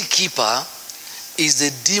gatekeeper is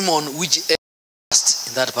the demon which entered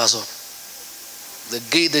in that person.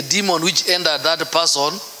 The demon which entered that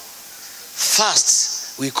person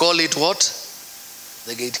first, we call it what?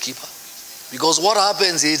 The gatekeeper. Because what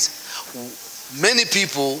happens is, many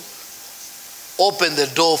people open the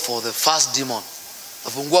door for the first demon.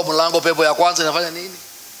 Nafungua mlango, pepo ya kwanza inafanya nini?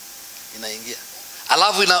 Inaingia.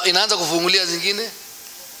 Alafu inaanza kufungulia zingine.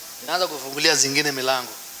 Inaanza kufungulia zingine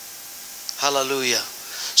milango. Hallelujah.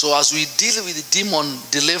 So as we deal with the demon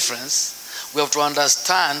deliverance, we have to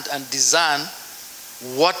understand and discern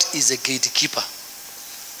what is a gatekeeper.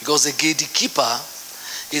 Because the gatekeeper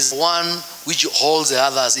is one which holds the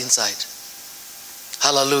others inside.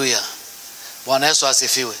 Hallelujah. Bwana Yesu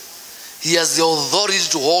asifiwe. He has the authority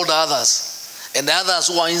to hold others. And the others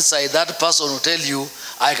who are inside, that person will tell you,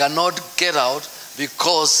 I cannot get out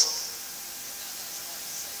because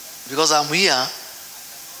I'm here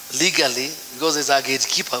legally, because there's a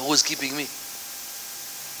gatekeeper who is keeping me.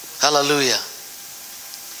 Hallelujah.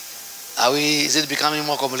 Is it becoming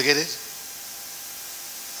more complicated?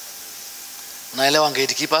 Unaelewa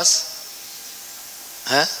gatekeepers?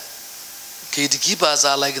 Huh? Gatekeepers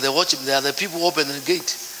are like the watchmen. They are the people who open the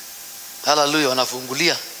gate. Hallelujah.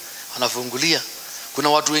 Wanafungulia. Kuna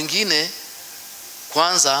watu wengine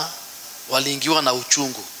kwanza waliingiwa na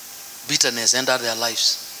uchungu. Bitterness entered their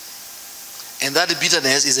lives. And that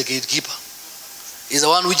bitterness is a gatekeeper. Is the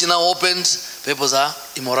one which now opens people's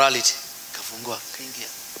immorality. Kafungua, kaingia.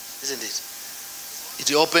 Isn't it?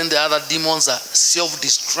 It opened the other demons are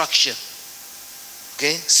self-destruction.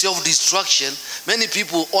 Okay? Self-destruction. Many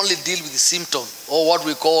people only deal with the symptom or what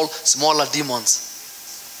we call smaller demons.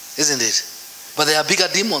 Isn't it? But there are bigger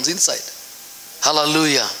demons inside.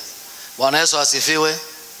 Hallelujah. Bwana Yesu asifiwe.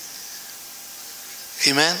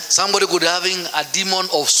 Amen. Somebody could be having a demon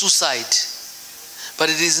of suicide. But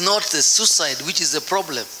it is not the suicide which is the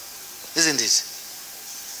problem. Isn't it?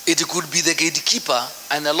 It could be the gatekeeper.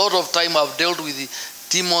 And a lot of time I've dealt with the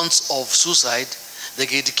demons of suicide. The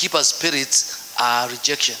gatekeeper spirits are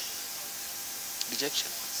rejection. Rejection.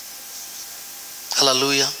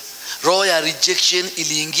 Hallelujah. Roho ya rejection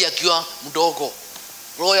iliingia kiwa mdogo.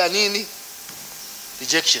 Roho ya nini?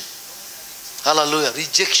 Rejection. Hallelujah.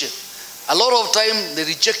 Rejection. A lot of time the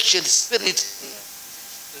rejection spirit,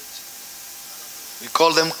 we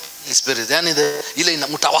call them spirit. Yani ile ina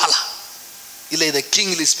mutawala. Ile the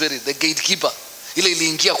kingly spirit, the gatekeeper. Ile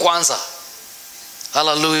iliingia kwanza.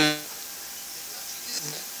 Hallelujah.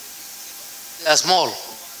 They are small.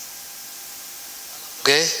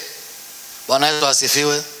 Okay? Bwana Yesu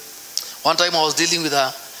asifiwe. One time I was dealing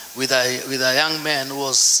with a young man who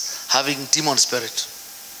was having demon spirit.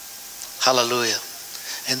 Hallelujah.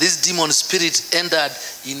 And this demon spirit entered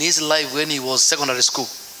in his life when he was secondary school.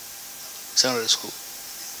 Secondary school.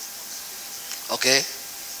 Okay?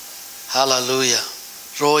 Hallelujah.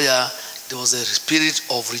 Roya, there was a spirit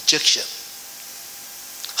of rejection.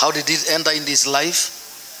 How did it enter in his life?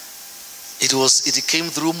 It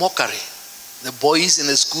came through mockery. The boys in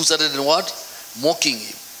the school started what? Mocking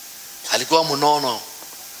him. Alikuwa munono.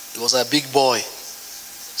 He was a big boy.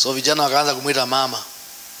 So vijana wakaanza kumuita mama.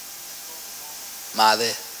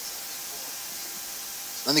 Madhe.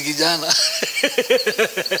 Nani kijana?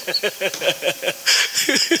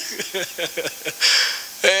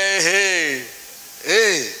 Hey.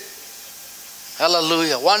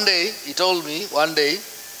 Hallelujah. One day, he told me,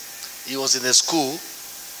 he was in the school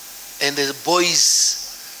And the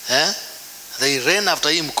boys, they ran after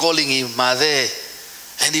him calling him Mother.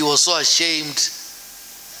 And he was so ashamed.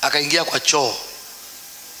 Akaingia kwa choo.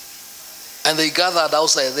 And they gathered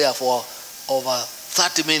outside there for over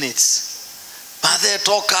 30 minutes. Mother,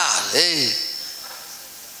 toka. Hey.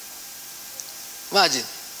 Imagine.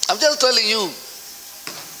 I'm just telling you.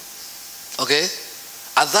 Okay.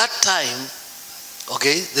 At that time,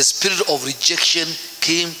 okay, the spirit of rejection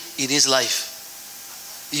came in his life.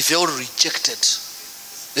 He felt rejected,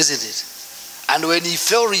 isn't it? And when he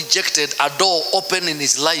felt rejected, a door opened in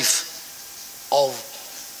his life of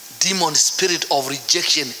demon spirit of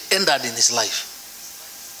rejection entered in his life.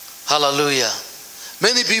 Hallelujah.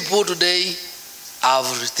 Many people today have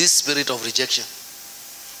this spirit of rejection.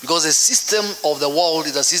 Because the system of the world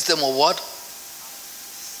is a system of what?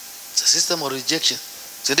 It's a system of rejection.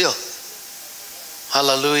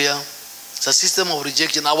 Hallelujah. It's a system of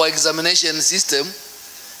rejection. Our examination system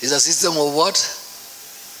is a system of what?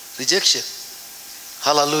 Rejection.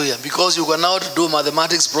 Hallelujah. Because you cannot do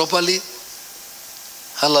mathematics properly.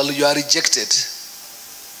 Hallelujah. You are rejected.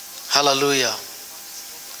 Hallelujah.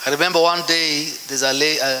 I remember one day there's a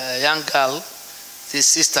young girl. This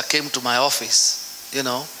sister came to my office. You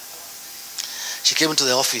know. She came to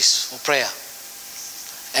the office for prayer.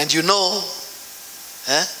 And you know,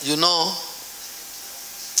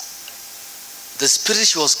 the spirit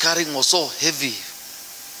she was carrying was so heavy.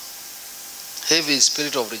 Heavy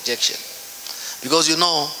spirit of rejection. Because you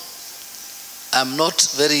know, I'm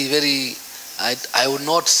not I would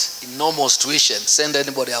not in normal situation send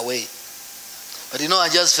anybody away. But you know, I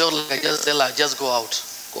just felt like I just tell her, just go out,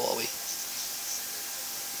 go away.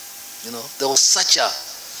 You know, there was such a,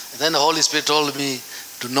 and then the Holy Spirit told me,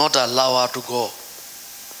 do not allow her to go.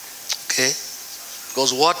 Okay?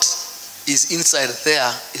 Because what is inside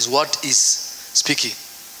there is what is speaking.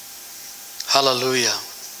 Hallelujah.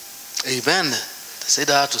 Amen. They said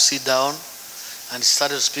her to sit down and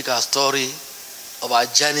started to speak her story of her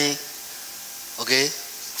journey. Okay?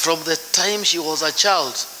 From the time she was a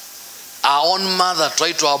child, her own mother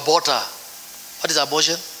tried to abort her. What is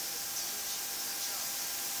abortion?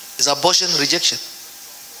 Is abortion rejection?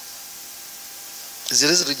 Is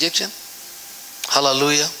it rejection?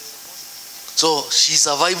 Hallelujah. So she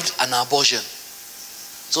survived an abortion.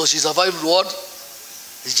 So she survived what?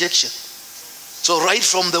 Rejection. So right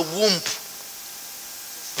from the womb,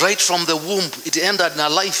 it ended in her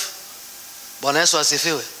life. Bwana Yesu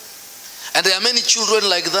asifiwe. And there are many children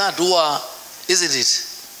like that who are, isn't it?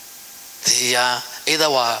 They are either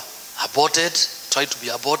were aborted, tried to be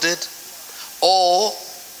aborted, or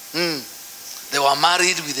they were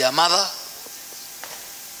married with their mother.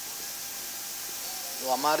 They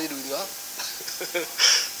were married with your.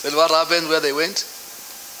 Then what happened where they went?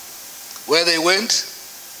 Where they went?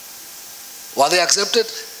 Were they accepted?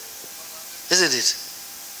 Isn't it?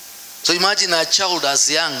 So imagine a child as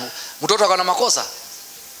young. Mtoto akona makosa.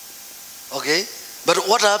 Okay? But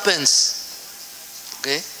what happens?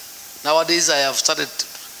 Okay? Nowadays I have started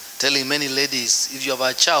telling many ladies, if you have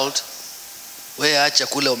a child, wewe acha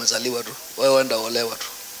kule umezaliwa tu. Wewe enda olewa tu.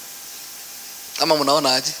 Kama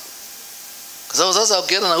mnaona aje? Kwa sababu sasa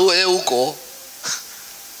ukienda na yeye huko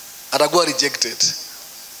atakuwa rejected.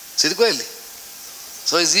 Si kweli?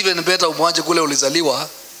 So it's even better umwache kule ulizaliwa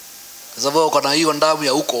kwa sababu uko na hiyo ndamu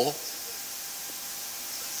ya huko.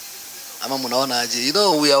 Ama mnaona aje? You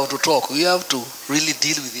know, we have to talk. We have to really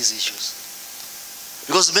deal with these issues.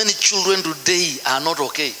 Because many children today are not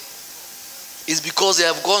okay. It's because they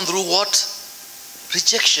have gone through what?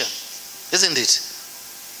 Rejection. Isn't it?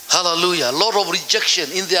 Hallelujah. A lot of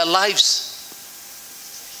rejection in their lives.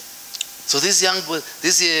 So this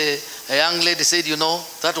young lady said, you know,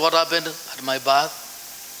 that's what happened at my birth.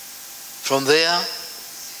 From there,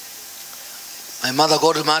 my mother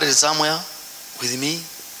got married somewhere with me.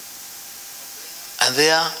 And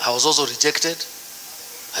there, I was also rejected.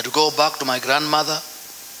 I had to go back to my grandmother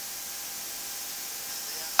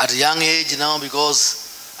at a young age now because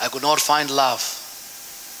I could not find love.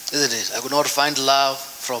 Isn't it? I could not find love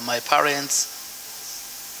from my parents.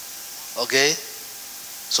 Okay?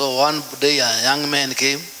 So one day a young man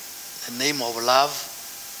came, the name of love.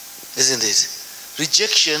 Isn't it?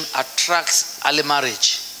 Rejection attracts early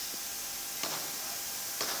marriage.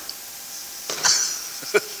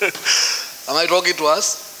 Am I talking to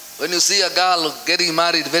us? When you see a girl getting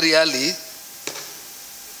married very early,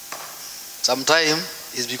 sometimes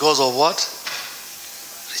it's because of what?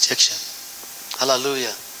 Rejection.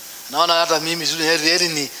 Hallelujah. Naona hata mimi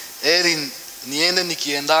heri niende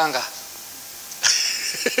nikiendanga.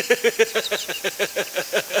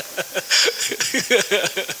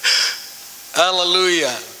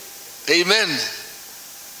 Hallelujah. Amen.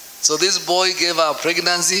 So this boy gave her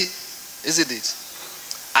pregnancy, isn't it?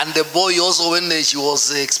 And the boy also, when she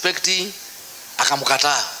was expecting,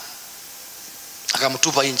 akamkataa,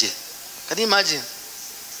 akamtupa nje. Can you imagine?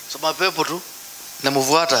 So mapepo tu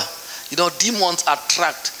namuvuata. You know, demons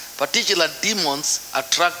attract, particular demons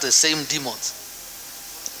attract the same demons.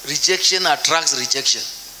 Rejection attracts rejection.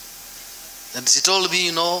 And she told me,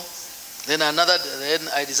 you know, then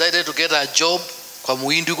I decided to get a job kwa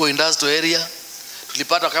Muhindi huko industrial area.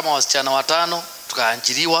 Tulipata kama wasichana 5,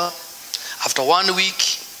 tukaajiriwa. After 1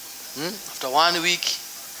 week,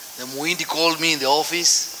 the Muhindi called me in the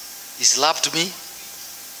office. He slapped me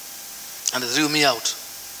and threw me out.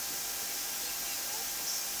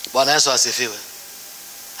 Bwana Yesu asifiwe.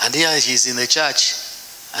 And here she's in the church.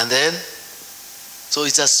 And then, so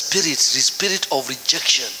it's a spirit, the spirit of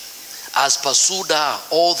rejection has pursued her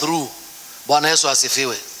all through. Bwana Yesu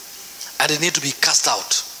asifiwe. And it need to be cast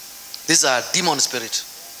out. These are demon spirit.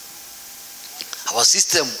 Our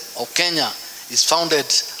system of Kenya is founded,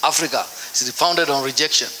 Africa is founded on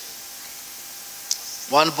rejection.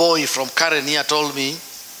 One boy from Karen here told me,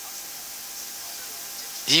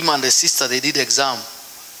 him and the sister, they did exam.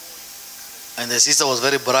 And the sister was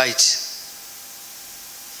very bright.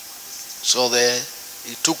 So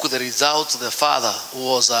he took the results to the father, who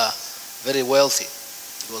was very wealthy.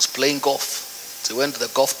 He was playing golf. So he went to the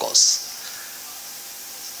golf course.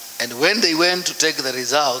 And when they went to take the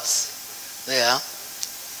results there,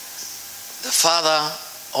 the father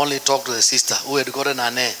only talked to the sister who had gotten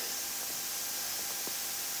an A.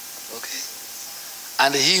 Okay.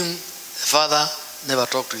 And him, the father, never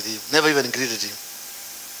talked with him, never even greeted him.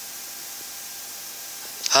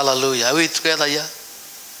 Hallelujah. Are we together here?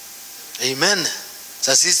 Amen. It's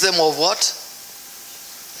a system of what?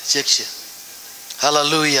 Rejection.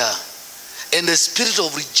 Hallelujah. And the spirit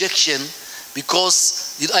of rejection,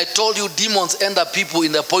 because I told you demons enter people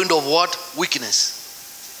in the point of what?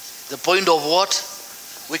 Weakness. The point of what?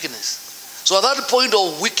 Weakness. So at that point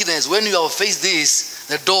of weakness, when you have faced this,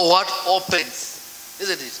 the door what? Opens.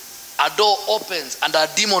 Isn't it? A door opens and a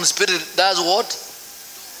demon spirit does what?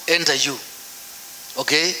 Enter you.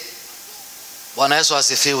 Okay? Bwana Yesu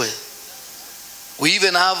asifiwe. We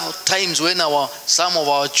even have times when some of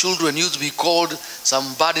our children used to be called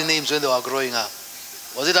some bad names when they were growing up.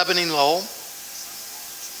 Was it happening in your home?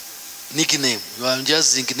 Nickname. You are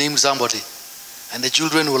just nicknaming somebody. And the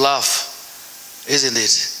children will laugh. Isn't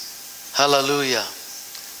it? Hallelujah.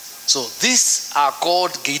 So these are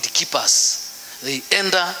called gatekeepers. They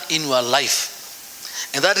enter in your life.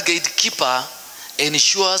 And that gatekeeper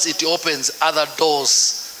ensures it opens other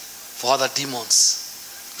doors for other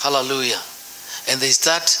demons. Hallelujah. And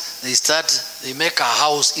they make a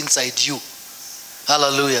house inside you.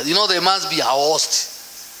 Hallelujah. You know, there must be a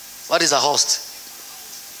host. What is a host?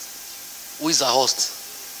 Who is a host?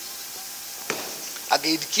 A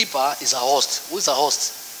gatekeeper is a host. Who is a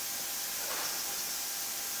host?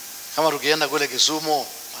 Kama tukienda kule Kisumu,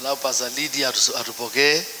 alafu Pastor Lydia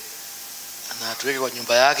atupokee na atuweke kwa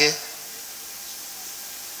nyumba yake.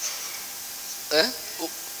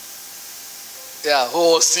 Yeah, who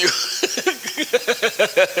hosts you?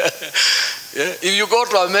 Yeah. If you go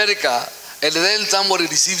to America and then somebody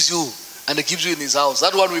receives you and keeps you in his house,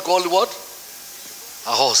 that's what we call what?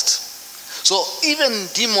 A host. So even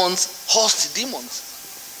demons host demons.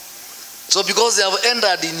 So because they have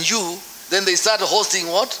entered in you, then they start hosting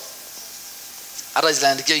what? Hata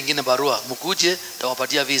zinaandikia ingine barua, mkuje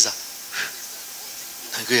tawapatia visa.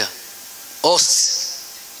 Hallelujah. Host.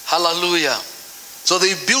 Hallelujah. So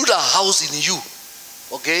they build a house in you.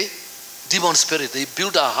 Okay? Demon spirit, they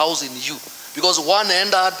build a house in you. Because one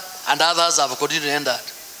entered and others have continued to enter.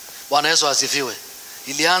 Bwana Yesu asifiwe.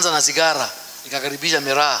 Ilianza na sigara, ikakaribisha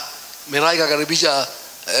miraa. Miraa ikakaribisha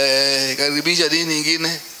nini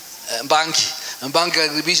ingine? Banki. Banki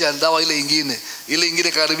ikakaribisha dawa ile ingine. Ile ingine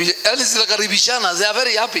ikakaribisha. Yani zinakaribishana. They are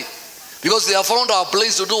very happy. Because they have found a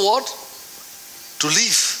place to do what? To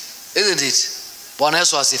live. Isn't it? Bwana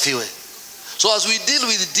Yesu asifiwe. So as we deal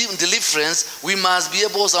with deliverance, we must be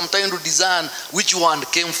able sometimes to discern which one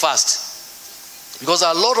came first. Because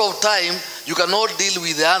a lot of time, you cannot deal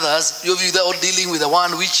with the others, you're dealing with the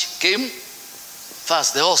one which came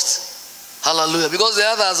first, the host. Hallelujah. Because the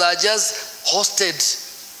others are just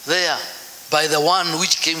hosted there by the one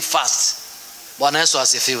which came first. Bwana Yesu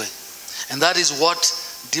asifiwe. And that is what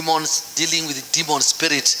demons, dealing with the demon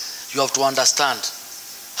spirit, you have to understand.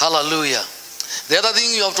 Hallelujah. The other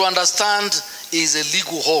thing you have to understand is a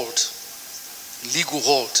legal hold. Legal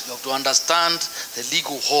hold. You have to understand the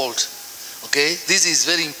legal hold. Okay? This is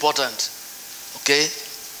very important. Okay?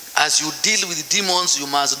 As you deal with demons, you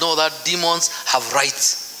must know that demons have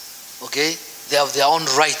rights. Okay? They have their own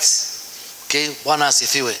rights. Okay, Bwana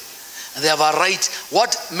asifiwe. And they have a right.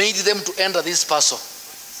 What made them to enter this person?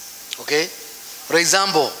 Okay, for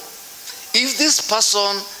example, if this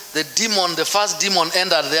person, the demon, the first demon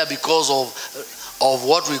entered there because of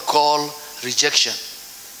what we call rejection.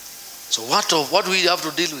 So what do we have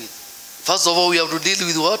to deal with? First of all, we have to deal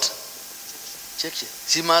with what? Rejection.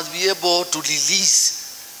 She must be able to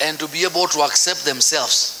release and to be able to accept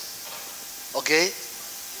themselves. Okay?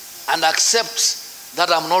 And accept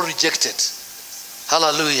that I'm not rejected.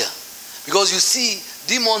 Hallelujah. Because you see,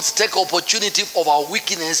 demons take opportunity of our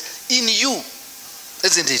weakness in you.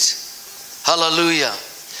 Isn't it? Hallelujah.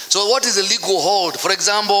 So what is the legal hold? For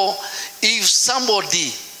example, if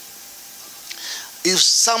somebody,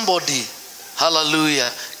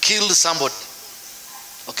 hallelujah, killed somebody,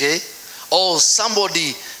 okay, or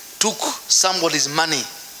somebody took somebody's money,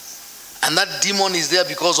 and that demon is there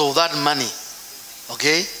because of that money,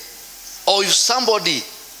 okay, or if somebody,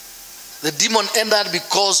 the demon entered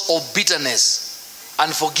because of bitterness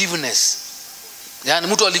and forgiveness, yani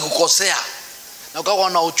mtu alikukosea na ukawa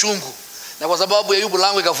na uchungu na kwa sababu ya hiyo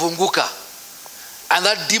mlango ikafunguka, and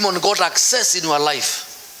that demon got access in your life,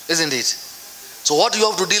 isn't it? So what do you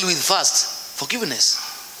have to deal with first? Forgiveness.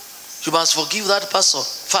 You must forgive that person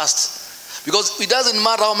first. Because it doesn't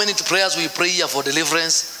matter how many prayers we pray here for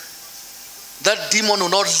deliverance, that demon will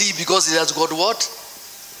not leave because it has got what?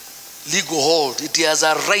 Legal hold. It has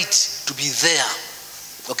a right to be there.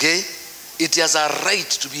 Okay? It has a right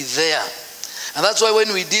to be there. And that's why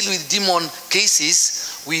when we deal with demon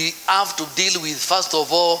cases, we have to deal with, first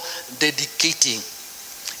of all, dedicating.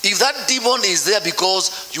 If that demon is there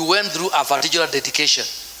because you went through a particular dedication,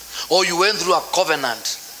 or you went through a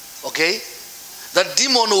covenant, okay, that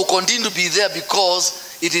demon will continue to be there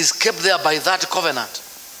because it is kept there by that covenant,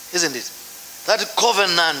 isn't it? That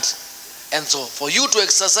covenant. And so for you to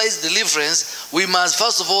exercise deliverance, we must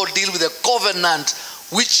first of all deal with the covenant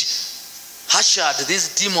which ushered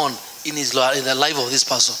this demon in the life of this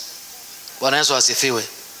person. Bwana Yesu asifiwe.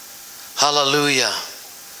 Hallelujah.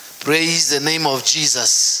 Praise the name of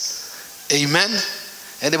Jesus. Amen.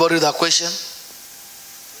 Anybody with a question?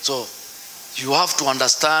 So you have to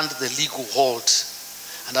understand the legal hold.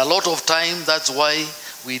 And a lot of time, that's why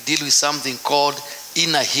we deal with something called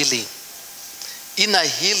inner healing. Inner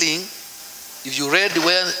healing, if you read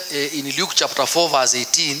where in Luke chapter 4 verse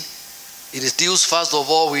 18, it deals first of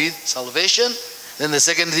all with salvation, then the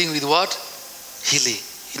second thing with what? Healing.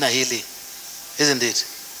 Inner healing. Isn't it?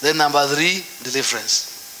 Then number 3,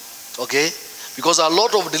 deliverance. Okay? Because a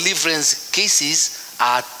lot of deliverance cases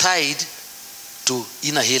are tied to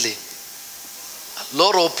inner healing. A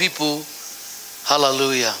lot of people,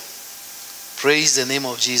 hallelujah, praise the name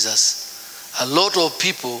of Jesus. A lot of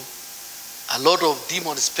people, a lot of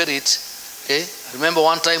demon spirits. Okay? I remember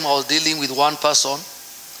one time I was dealing with one person,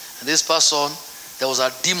 and this person, there was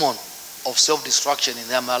a demon of self-destruction in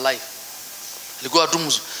their life. Alikuwa tu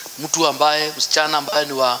mtu ambaye, msichana ambaye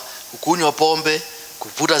ni wa kukunywa pombe,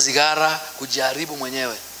 kuvuta sigara, kujaribu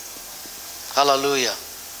mwenyewe. Hallelujah.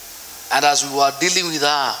 And as we were dealing with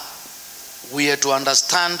her, we had to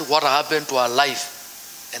understand what happened to her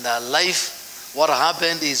life. And her life, what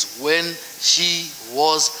happened is when she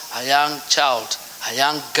was a young child, a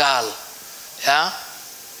young girl, yeah,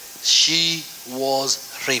 she was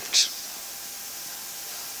raped.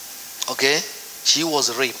 Okay? She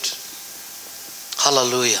was raped.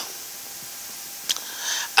 Hallelujah.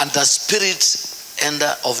 And the spirit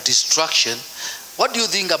of destruction, what do you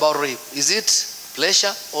think about rape? Is it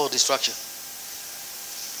pleasure or destruction?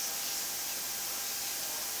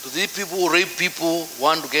 Do these people who rape people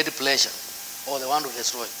want to get pleasure or they want to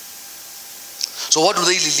destroy? So what do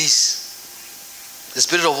they release? The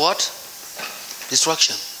spirit of what?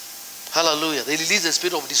 Destruction. Hallelujah. They release the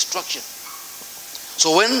spirit of destruction.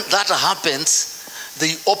 So when that happens,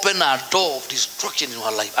 they open a door of destruction in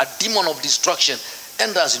your life. A demon of destruction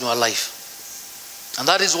enters in your life. And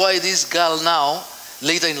that is why this girl now,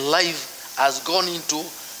 later in life, has gone into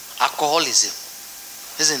alcoholism.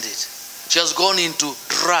 Isn't it? She has gone into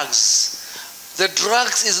drugs. The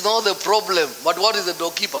drugs is not the problem. But what is the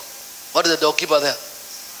doorkeeper? What is the doorkeeper there?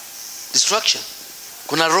 Destruction.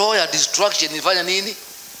 Kuna roho ya destruction ilifanya nini?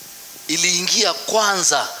 Iliingia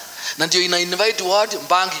kwanza. Na ndio ina invite watu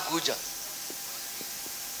mbangi kuja.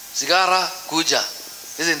 Sigara kuja.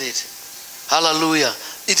 Isn't it? Hallelujah.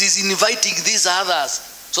 It is inviting these others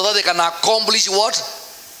so that they can accomplish what?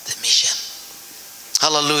 The mission.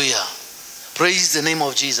 Hallelujah. Praise the name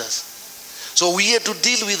of Jesus. So we have to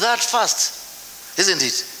deal with that first. Isn't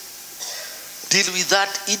it? Deal with that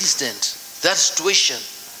incident, that situation,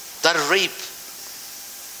 that rape.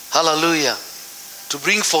 Hallelujah. To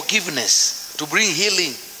bring forgiveness, to bring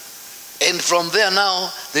healing. And from there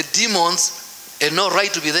now, the demons have no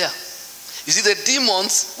right to be there. You see, the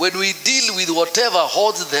demons, when we deal with whatever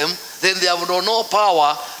holds them, then they have no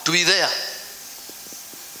power to be there.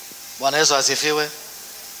 Bwana Yesu asifiwe.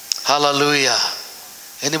 Hallelujah.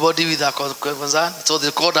 Anybody with a concern? So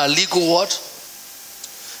they call a legal what?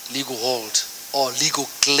 Legal hold or legal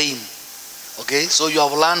claim. Okay, so you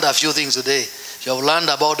have learned a few things today. You have learned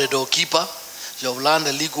about the doorkeeper. You have learned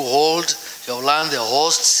the legal hold. You have learned the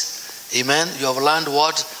hosts. Amen. You have learned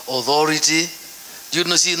what? Authority. Do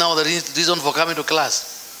you see now the reason for coming to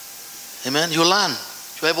class? Amen. You learn.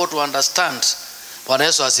 You are able to understand. Bwana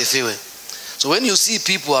Yesu asifiwe. So when you see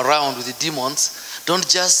people around with the demons, don't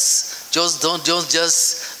just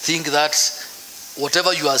think that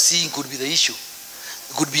whatever you are seeing could be the issue.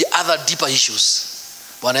 It could be other deeper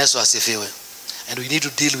issues. Bwana Yesu asifiwe. And we need to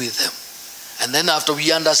deal with them. And then after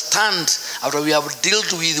we understand, after we have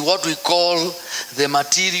dealt with what we call the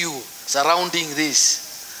material surrounding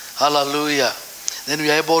this, hallelujah, then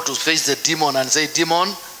we are able to face the demon and say,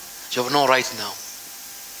 demon, you have no right now.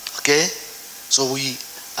 Okay? So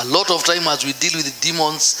a lot of time as we deal with the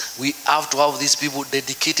demons, we have to have these people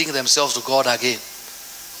dedicating themselves to God again.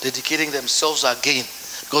 Dedicating themselves again.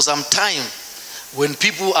 Because sometimes when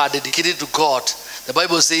people are dedicated to God, the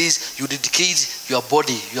Bible says you dedicate your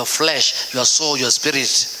body, your flesh, your soul, your spirit.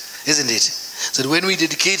 Isn't it? So when we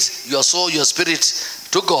dedicate your soul, your spirit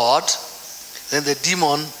to God, then the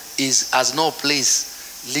demon has no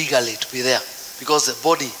place legally to be there. Because the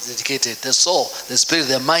body is dedicated, the soul, the spirit,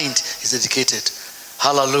 the mind is dedicated.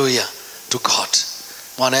 Hallelujah to God.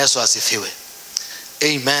 Bwana Yesu asifiwe.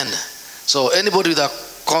 Amen. So anybody with a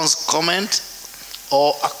comment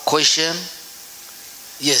or a question?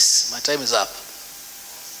 Yes, my time is up.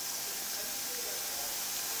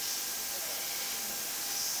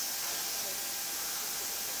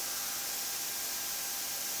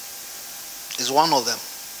 Is one of them.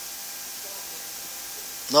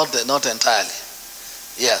 Not entirely.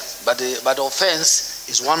 Yeah, but offense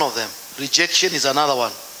is one of them. Rejection is another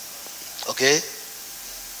one. Okay?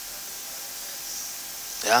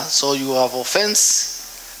 Yeah, so you have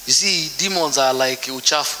offense. You see, demons are like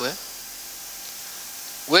uchafu.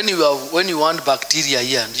 When you want bacteria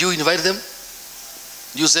here, do you invite them?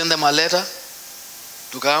 Do you send them a letter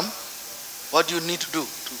to come? What do you need to do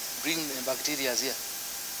to bring the bacteria here?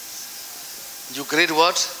 You create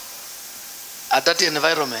what? A dirty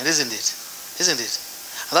environment, isn't it? Isn't it?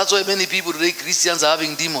 And that's why many people today, Christians, are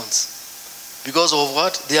having demons. Because of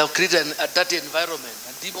what? They have created a dirty environment.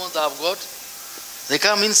 And demons have got, they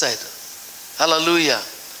come inside. Hallelujah.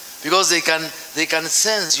 Because they can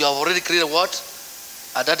sense you have already created what?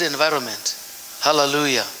 A dirty environment.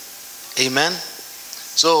 Hallelujah. Amen.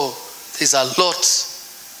 So there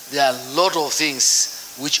are a lot of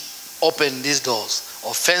things which open these doors.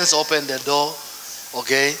 Offense opens the door.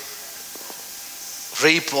 Okay.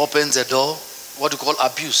 Rape opens the door. What we call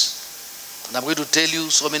abuse. And I'm going to tell you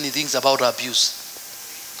so many things about abuse.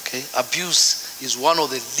 Okay. Abuse is one of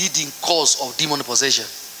the leading cause of demon possession.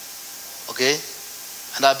 Okay.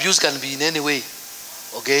 And abuse can be in any way.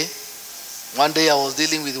 Okay. One day I was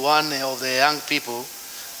dealing with one of the young people,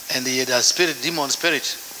 and he had a spirit, demon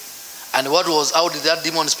spirit. And how did that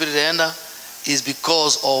demon spirit enter? Is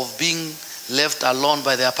because of being left alone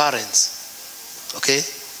by their parents. Okay?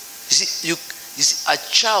 You see,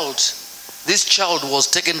 this child was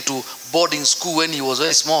taken to boarding school when he was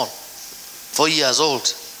very small, 4 years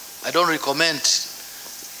old. I don't recommend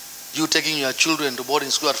you taking your children to boarding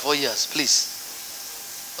school at 4 years, please.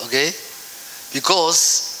 Okay?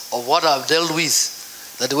 Because of what I've dealt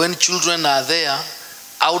with, that when children are there,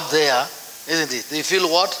 out there, isn't it? They feel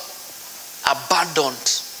what?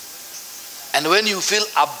 Abandoned. And when you feel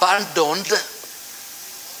abandoned,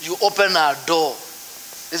 you open a door,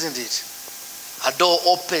 isn't it? A door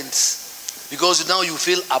opens because now you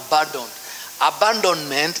feel abandoned.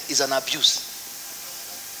 Abandonment is an abuse.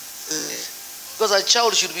 Because a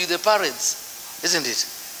child should be the parents, isn't it?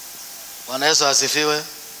 Bwana Yesu asifiwe.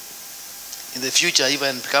 In the future, if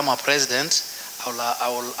I become a president, I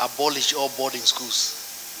will abolish all boarding schools.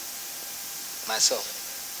 Myself.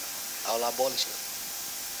 I will abolish it.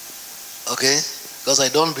 Okay? Because I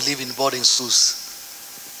don't believe in boarding schools.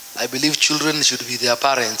 I believe children should be their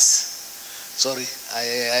parents. Sorry.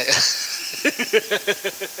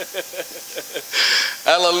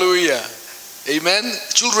 Hallelujah. Amen.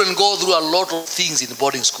 Children go through a lot of things in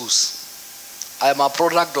boarding schools. I am a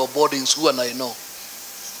product of boarding school and I know.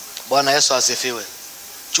 Bwana Yesu asifiwe.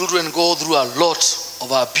 Children go through a lot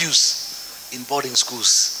of abuse in boarding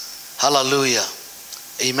schools. Hallelujah.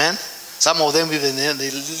 Amen. Some of them even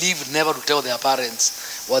they live never to tell their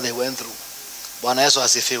parents what they went through. Bwana Yesu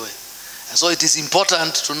asifiwe. And so it is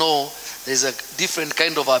important to know there's a different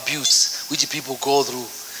kind of abuse which people go through.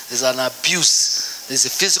 There's an abuse. There's a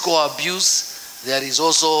physical abuse. There is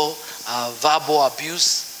also a verbal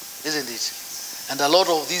abuse, isn't it? And a lot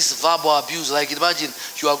of this verbal abuse, like imagine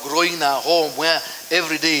you are growing in a home where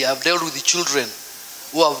every day I've dealt with the children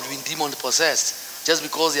who have been demon possessed just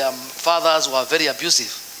because their fathers were very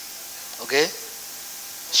abusive. Okay?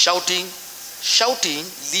 Shouting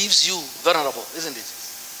leaves you vulnerable, isn't it?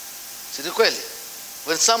 See the clearly?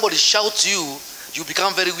 When somebody shouts you, you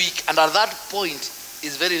become very weak, and at that point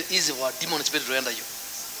it's very easy for a demon spirit to enter you.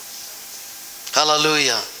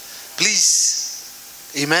 Hallelujah.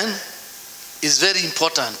 Please. Amen. It's very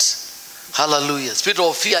important. Hallelujah. Spirit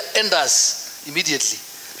of fear enters immediately.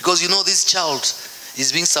 Because you know this child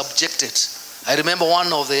is being subjected. I remember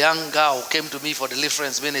one of the young girl came to me for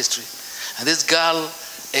Deliverance ministry. And this girl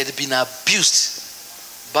had been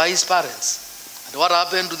abused by his parents. And what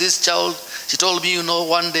happened to this child? She told me, you know,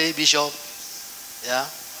 one day, Bishop, yeah,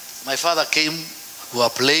 my father came, we were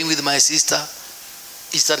playing with my sister.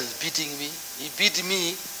 He started beating me. He beat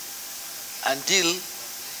me until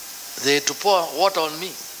they had to pour water on me.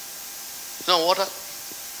 You know water?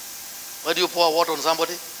 Why do you pour water on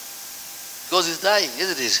somebody? Because he's dying,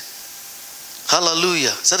 isn't it?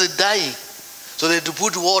 Hallelujah. Started dying. So they had to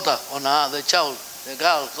put water on her, the child, the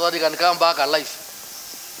girl, so that he can come back alive.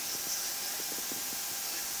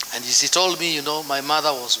 And she told me, you know, my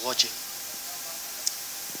mother was watching.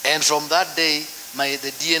 And from that day,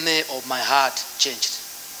 the DNA of my heart changed.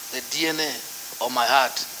 The DNA of my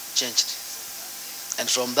heart changed. And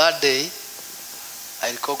from that day,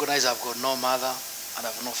 I recognize I've got no mother and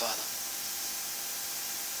I've no father.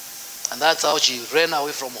 And that's how she ran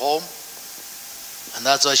away from home. And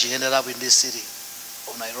that's why she ended up in this city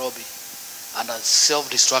of Nairobi under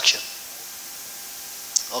self-destruction.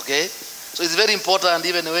 Okay? So it's very important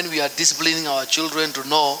even when we are disciplining our children to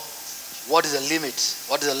know what is the limit,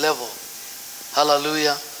 what is the level.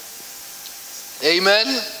 Hallelujah. Amen.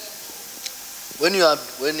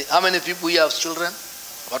 How many people here have children?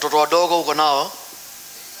 Watoto wadogo uko nao?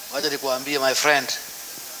 Wacha nikuambie my friend.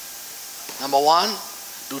 Number one,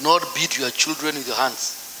 do not beat your children with your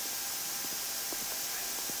hands.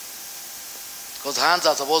 Because hands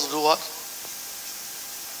are supposed to do what?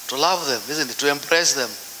 To love them, isn't it? To embrace them.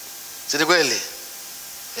 Kweli?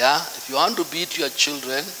 Yeah? If you want to beat your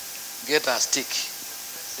children, get a stick,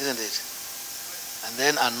 isn't it? And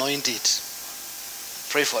then anoint it.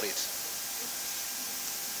 Pray for it.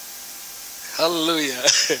 Hallelujah.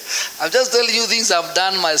 I'm just telling you things I've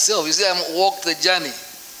done myself. You see, I've walked the journey.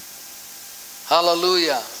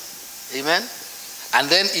 Hallelujah. Amen. And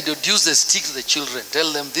then introduce the stick to the children.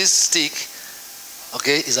 Tell them this stick,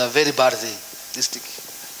 okay, is a very bad thing. This stick.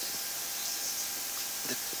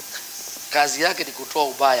 Kazi yake ni kutoa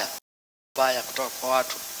ubaya. Ubaya kutoka kwa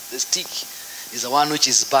watu. The stick is the one which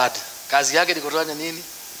is bad. Kazi yake ni kutoa nini?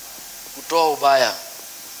 Kutoa ubaya.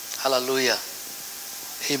 Hallelujah.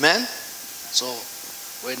 Amen. So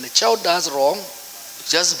when the child does wrong,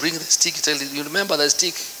 just bring the stick. Tell you remember the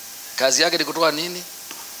stick. Kazi yake ni kutoa nini?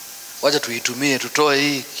 Wacha tuitumie tutoe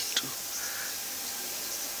hii kitu.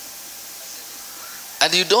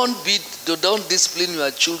 And you don't discipline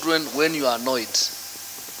your children when you are annoyed.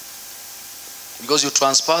 Because you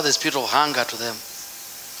transfer the spirit of hunger to them.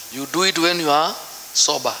 You do it when you are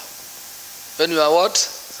sober. When you are what?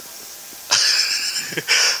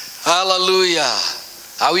 Hallelujah.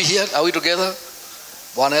 Are we here? Are we together?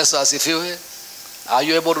 Bwana Yesu asifiwe. Are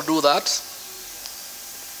you able to do that?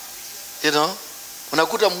 You know?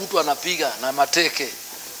 Unakuta mtu anapiga na mateke.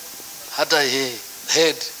 Hata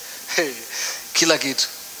head. Kila kitu.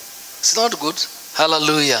 It's not good.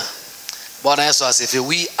 Hallelujah. Bwana Yesu asifiwe.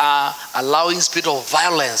 We are allowing spirit of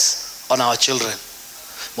violence on our children.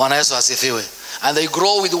 Bwana Yesu asifiwe. And they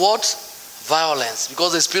grow with what? Violence.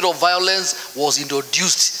 Because the spirit of violence was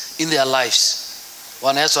introduced in their lives.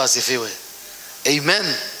 Bwana Yesu asifiwe. Amen.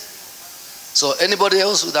 So anybody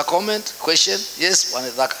else with a comment, question? Yes, Bwana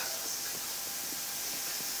Dhaka.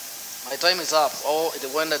 My time is up. Oh, it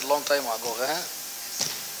went a long time ago.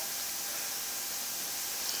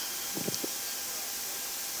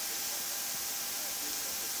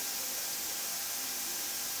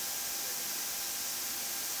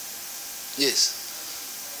 Yes.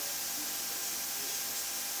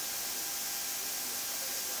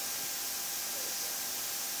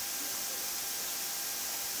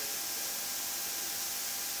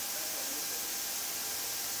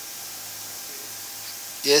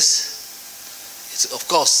 Yes. It's, of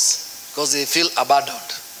course, because they feel abandoned.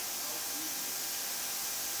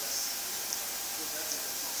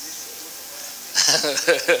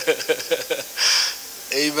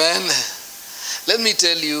 Amen. Let me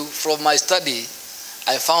tell you, from my study,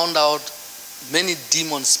 I found out many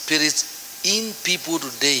demon spirits in people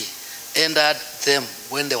today entered them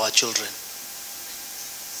when they were children.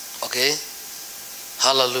 Okay?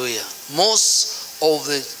 Hallelujah. Most of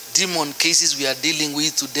the demon cases we are dealing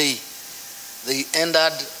with today, they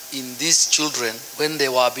entered in these children when they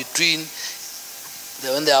were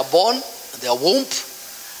when they are born, their womb,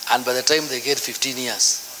 and by the time they get 15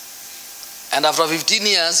 years. And after 15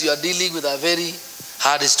 years, you are dealing with a very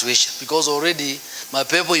hard situation because already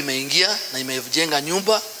mapepo imeingia na imejenga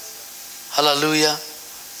nyumba. Hallelujah.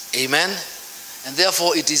 Amen. And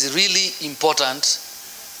therefore it is really important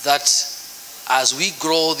that as we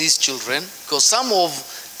grow these children, because some of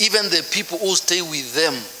even the people who stay with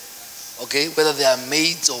them, okay, whether they are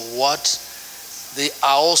maids or what, they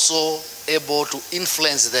are also able to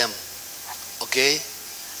influence them. Okay?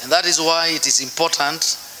 And that is why it is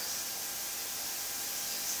important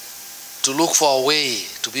to look for a way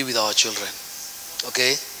to be with our children.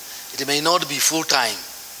 Okay? It may not be full time,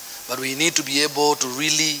 but we need to be able to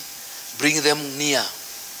really bring them near.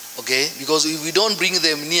 Okay? Because if we don't bring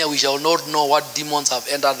them near, we shall not know what demons have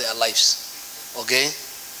entered their lives. Okay?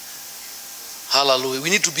 Hallelujah. We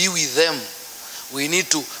need to be with them. We need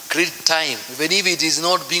to create time. Even if it is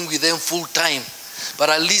not being with them full time, but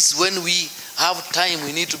at least when we have time,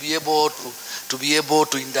 we need to be able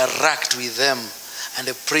to interact with them and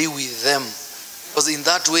pray with them. Because in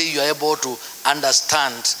that way you are able to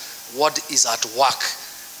understand what is at work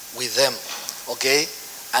with them. Okay?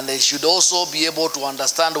 And they should also be able to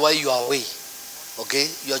understand why you are away. Okay?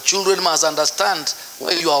 Your children must understand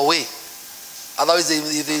why you are away. Otherwise,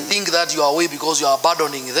 if they think that you are away because you are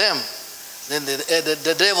abandoning them, then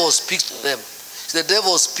the devil speaks to them. The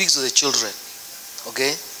devil speaks to the children.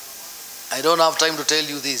 Okay? I don't have time to tell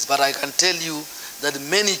you this, but I can tell you that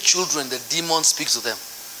many children, the demon speaks to them.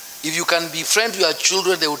 If you can be friend to your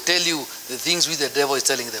children, they will tell you the things which the devil is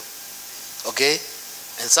telling them. Okay?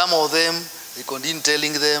 And some of them, they continue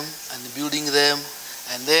telling them and building them,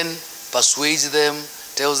 and then persuades them,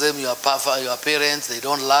 tells them your parents, they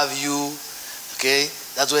don't love you. Okay?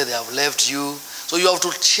 That's why they have left you. So you have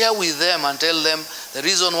to share with them and tell them the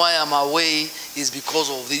reason why I'm away is because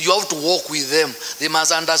of this. You have to walk with them. They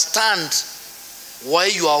must understand why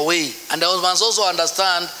you are away. And they must also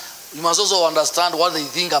understand, you must also understand what they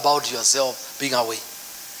think about yourself being away.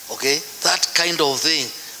 Okay? That kind of thing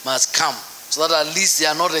must come so that at least they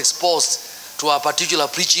are not exposed to a particular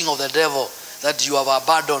preaching of the devil that you have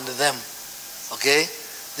abandoned them. Okay?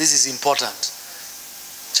 This is important.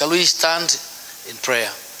 Shall we stand in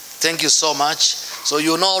prayer? Thank you so much. So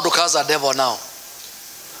you know how to cast a devil now.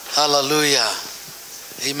 Hallelujah.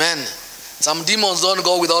 Amen. Some demons don't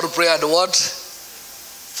go without prayer and what?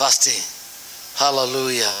 Fasting.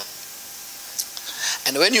 Hallelujah.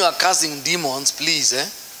 And when you are casting demons, please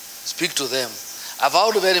speak to them. I've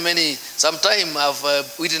heard very many, sometimes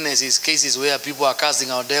I've witnessed cases where people are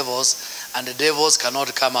casting out devils and the devils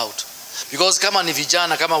cannot come out. Because kama ni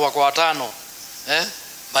vijana, kama wako watano,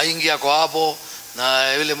 Maingi yako hapo,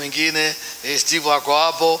 na yule mwingine, Steve wako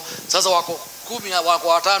hapo, sasa wako 10 wako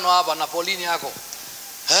watano hapa na Pauline yako.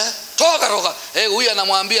 Toka. Huyu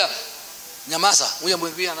anamwambia nyamaza, huyu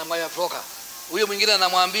mwingine anamwambia toka. Huyu mwingine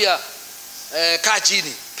anamwambia kaa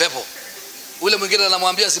chini, pepo. Ule mwingine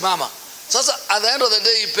anamwambia simama. Sasa at the end of the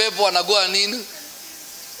day pepo anagoa nini?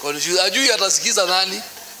 Confused. Ajui atasikiza nani?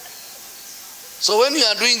 So when you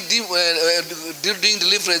are doing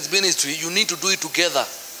deliverance ministry, you need to do it together.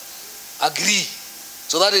 Agree.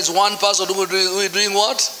 So that is one person who is doing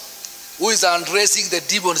what? Who is undressing the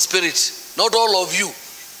demon spirit. Not all of you.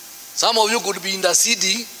 Some of you could be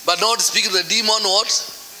interceding, but not speaking to the demon what?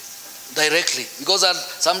 Directly. Because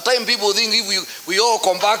sometimes people think if we all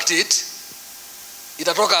compact it,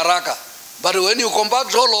 itatoka haraka. But when you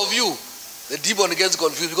compact all of you, the demon gets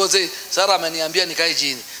confused because say, Sarah ameniambia nikae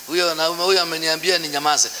chini. Huyo ameniambia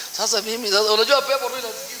ninyamaze. Sasa mimi unajua pepo tu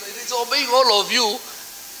inasikiza. It is obeying all of you,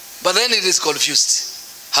 but then it is confused.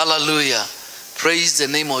 Hallelujah. Praise the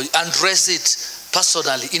name of, address it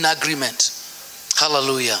personally in agreement.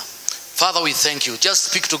 Hallelujah. Father, we thank you. Just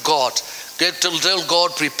speak to God. Tell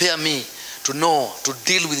God, prepare me to know, to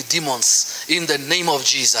deal with demons in the name of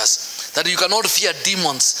Jesus. that you cannot fear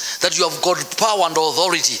demons, that you have got power and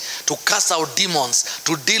authority to cast out demons,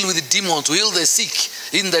 to deal with demons, to heal the sick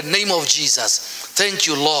in the name of Jesus. Thank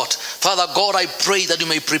you, Lord. Father God, I pray that you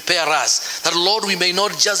may prepare us, that Lord, we may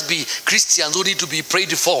not just be Christians who need to be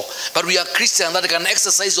prayed for, but we are Christians that can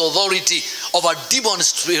exercise authority over demon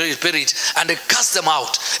spirit and cast them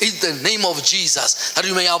out in the name of Jesus, that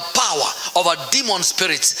you may have power over demon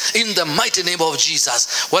spirits in the mighty name of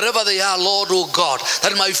Jesus. Wherever they are, Lord, oh God,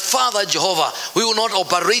 that my Father Jehovah, we will not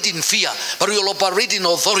operate in fear, but we will operate in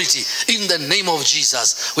authority in the name of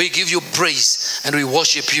Jesus. We give you praise and we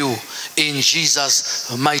worship you in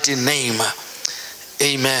Jesus' mighty name.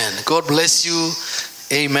 Amen. God bless you.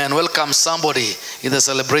 Amen. Welcome somebody in the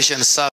celebration service.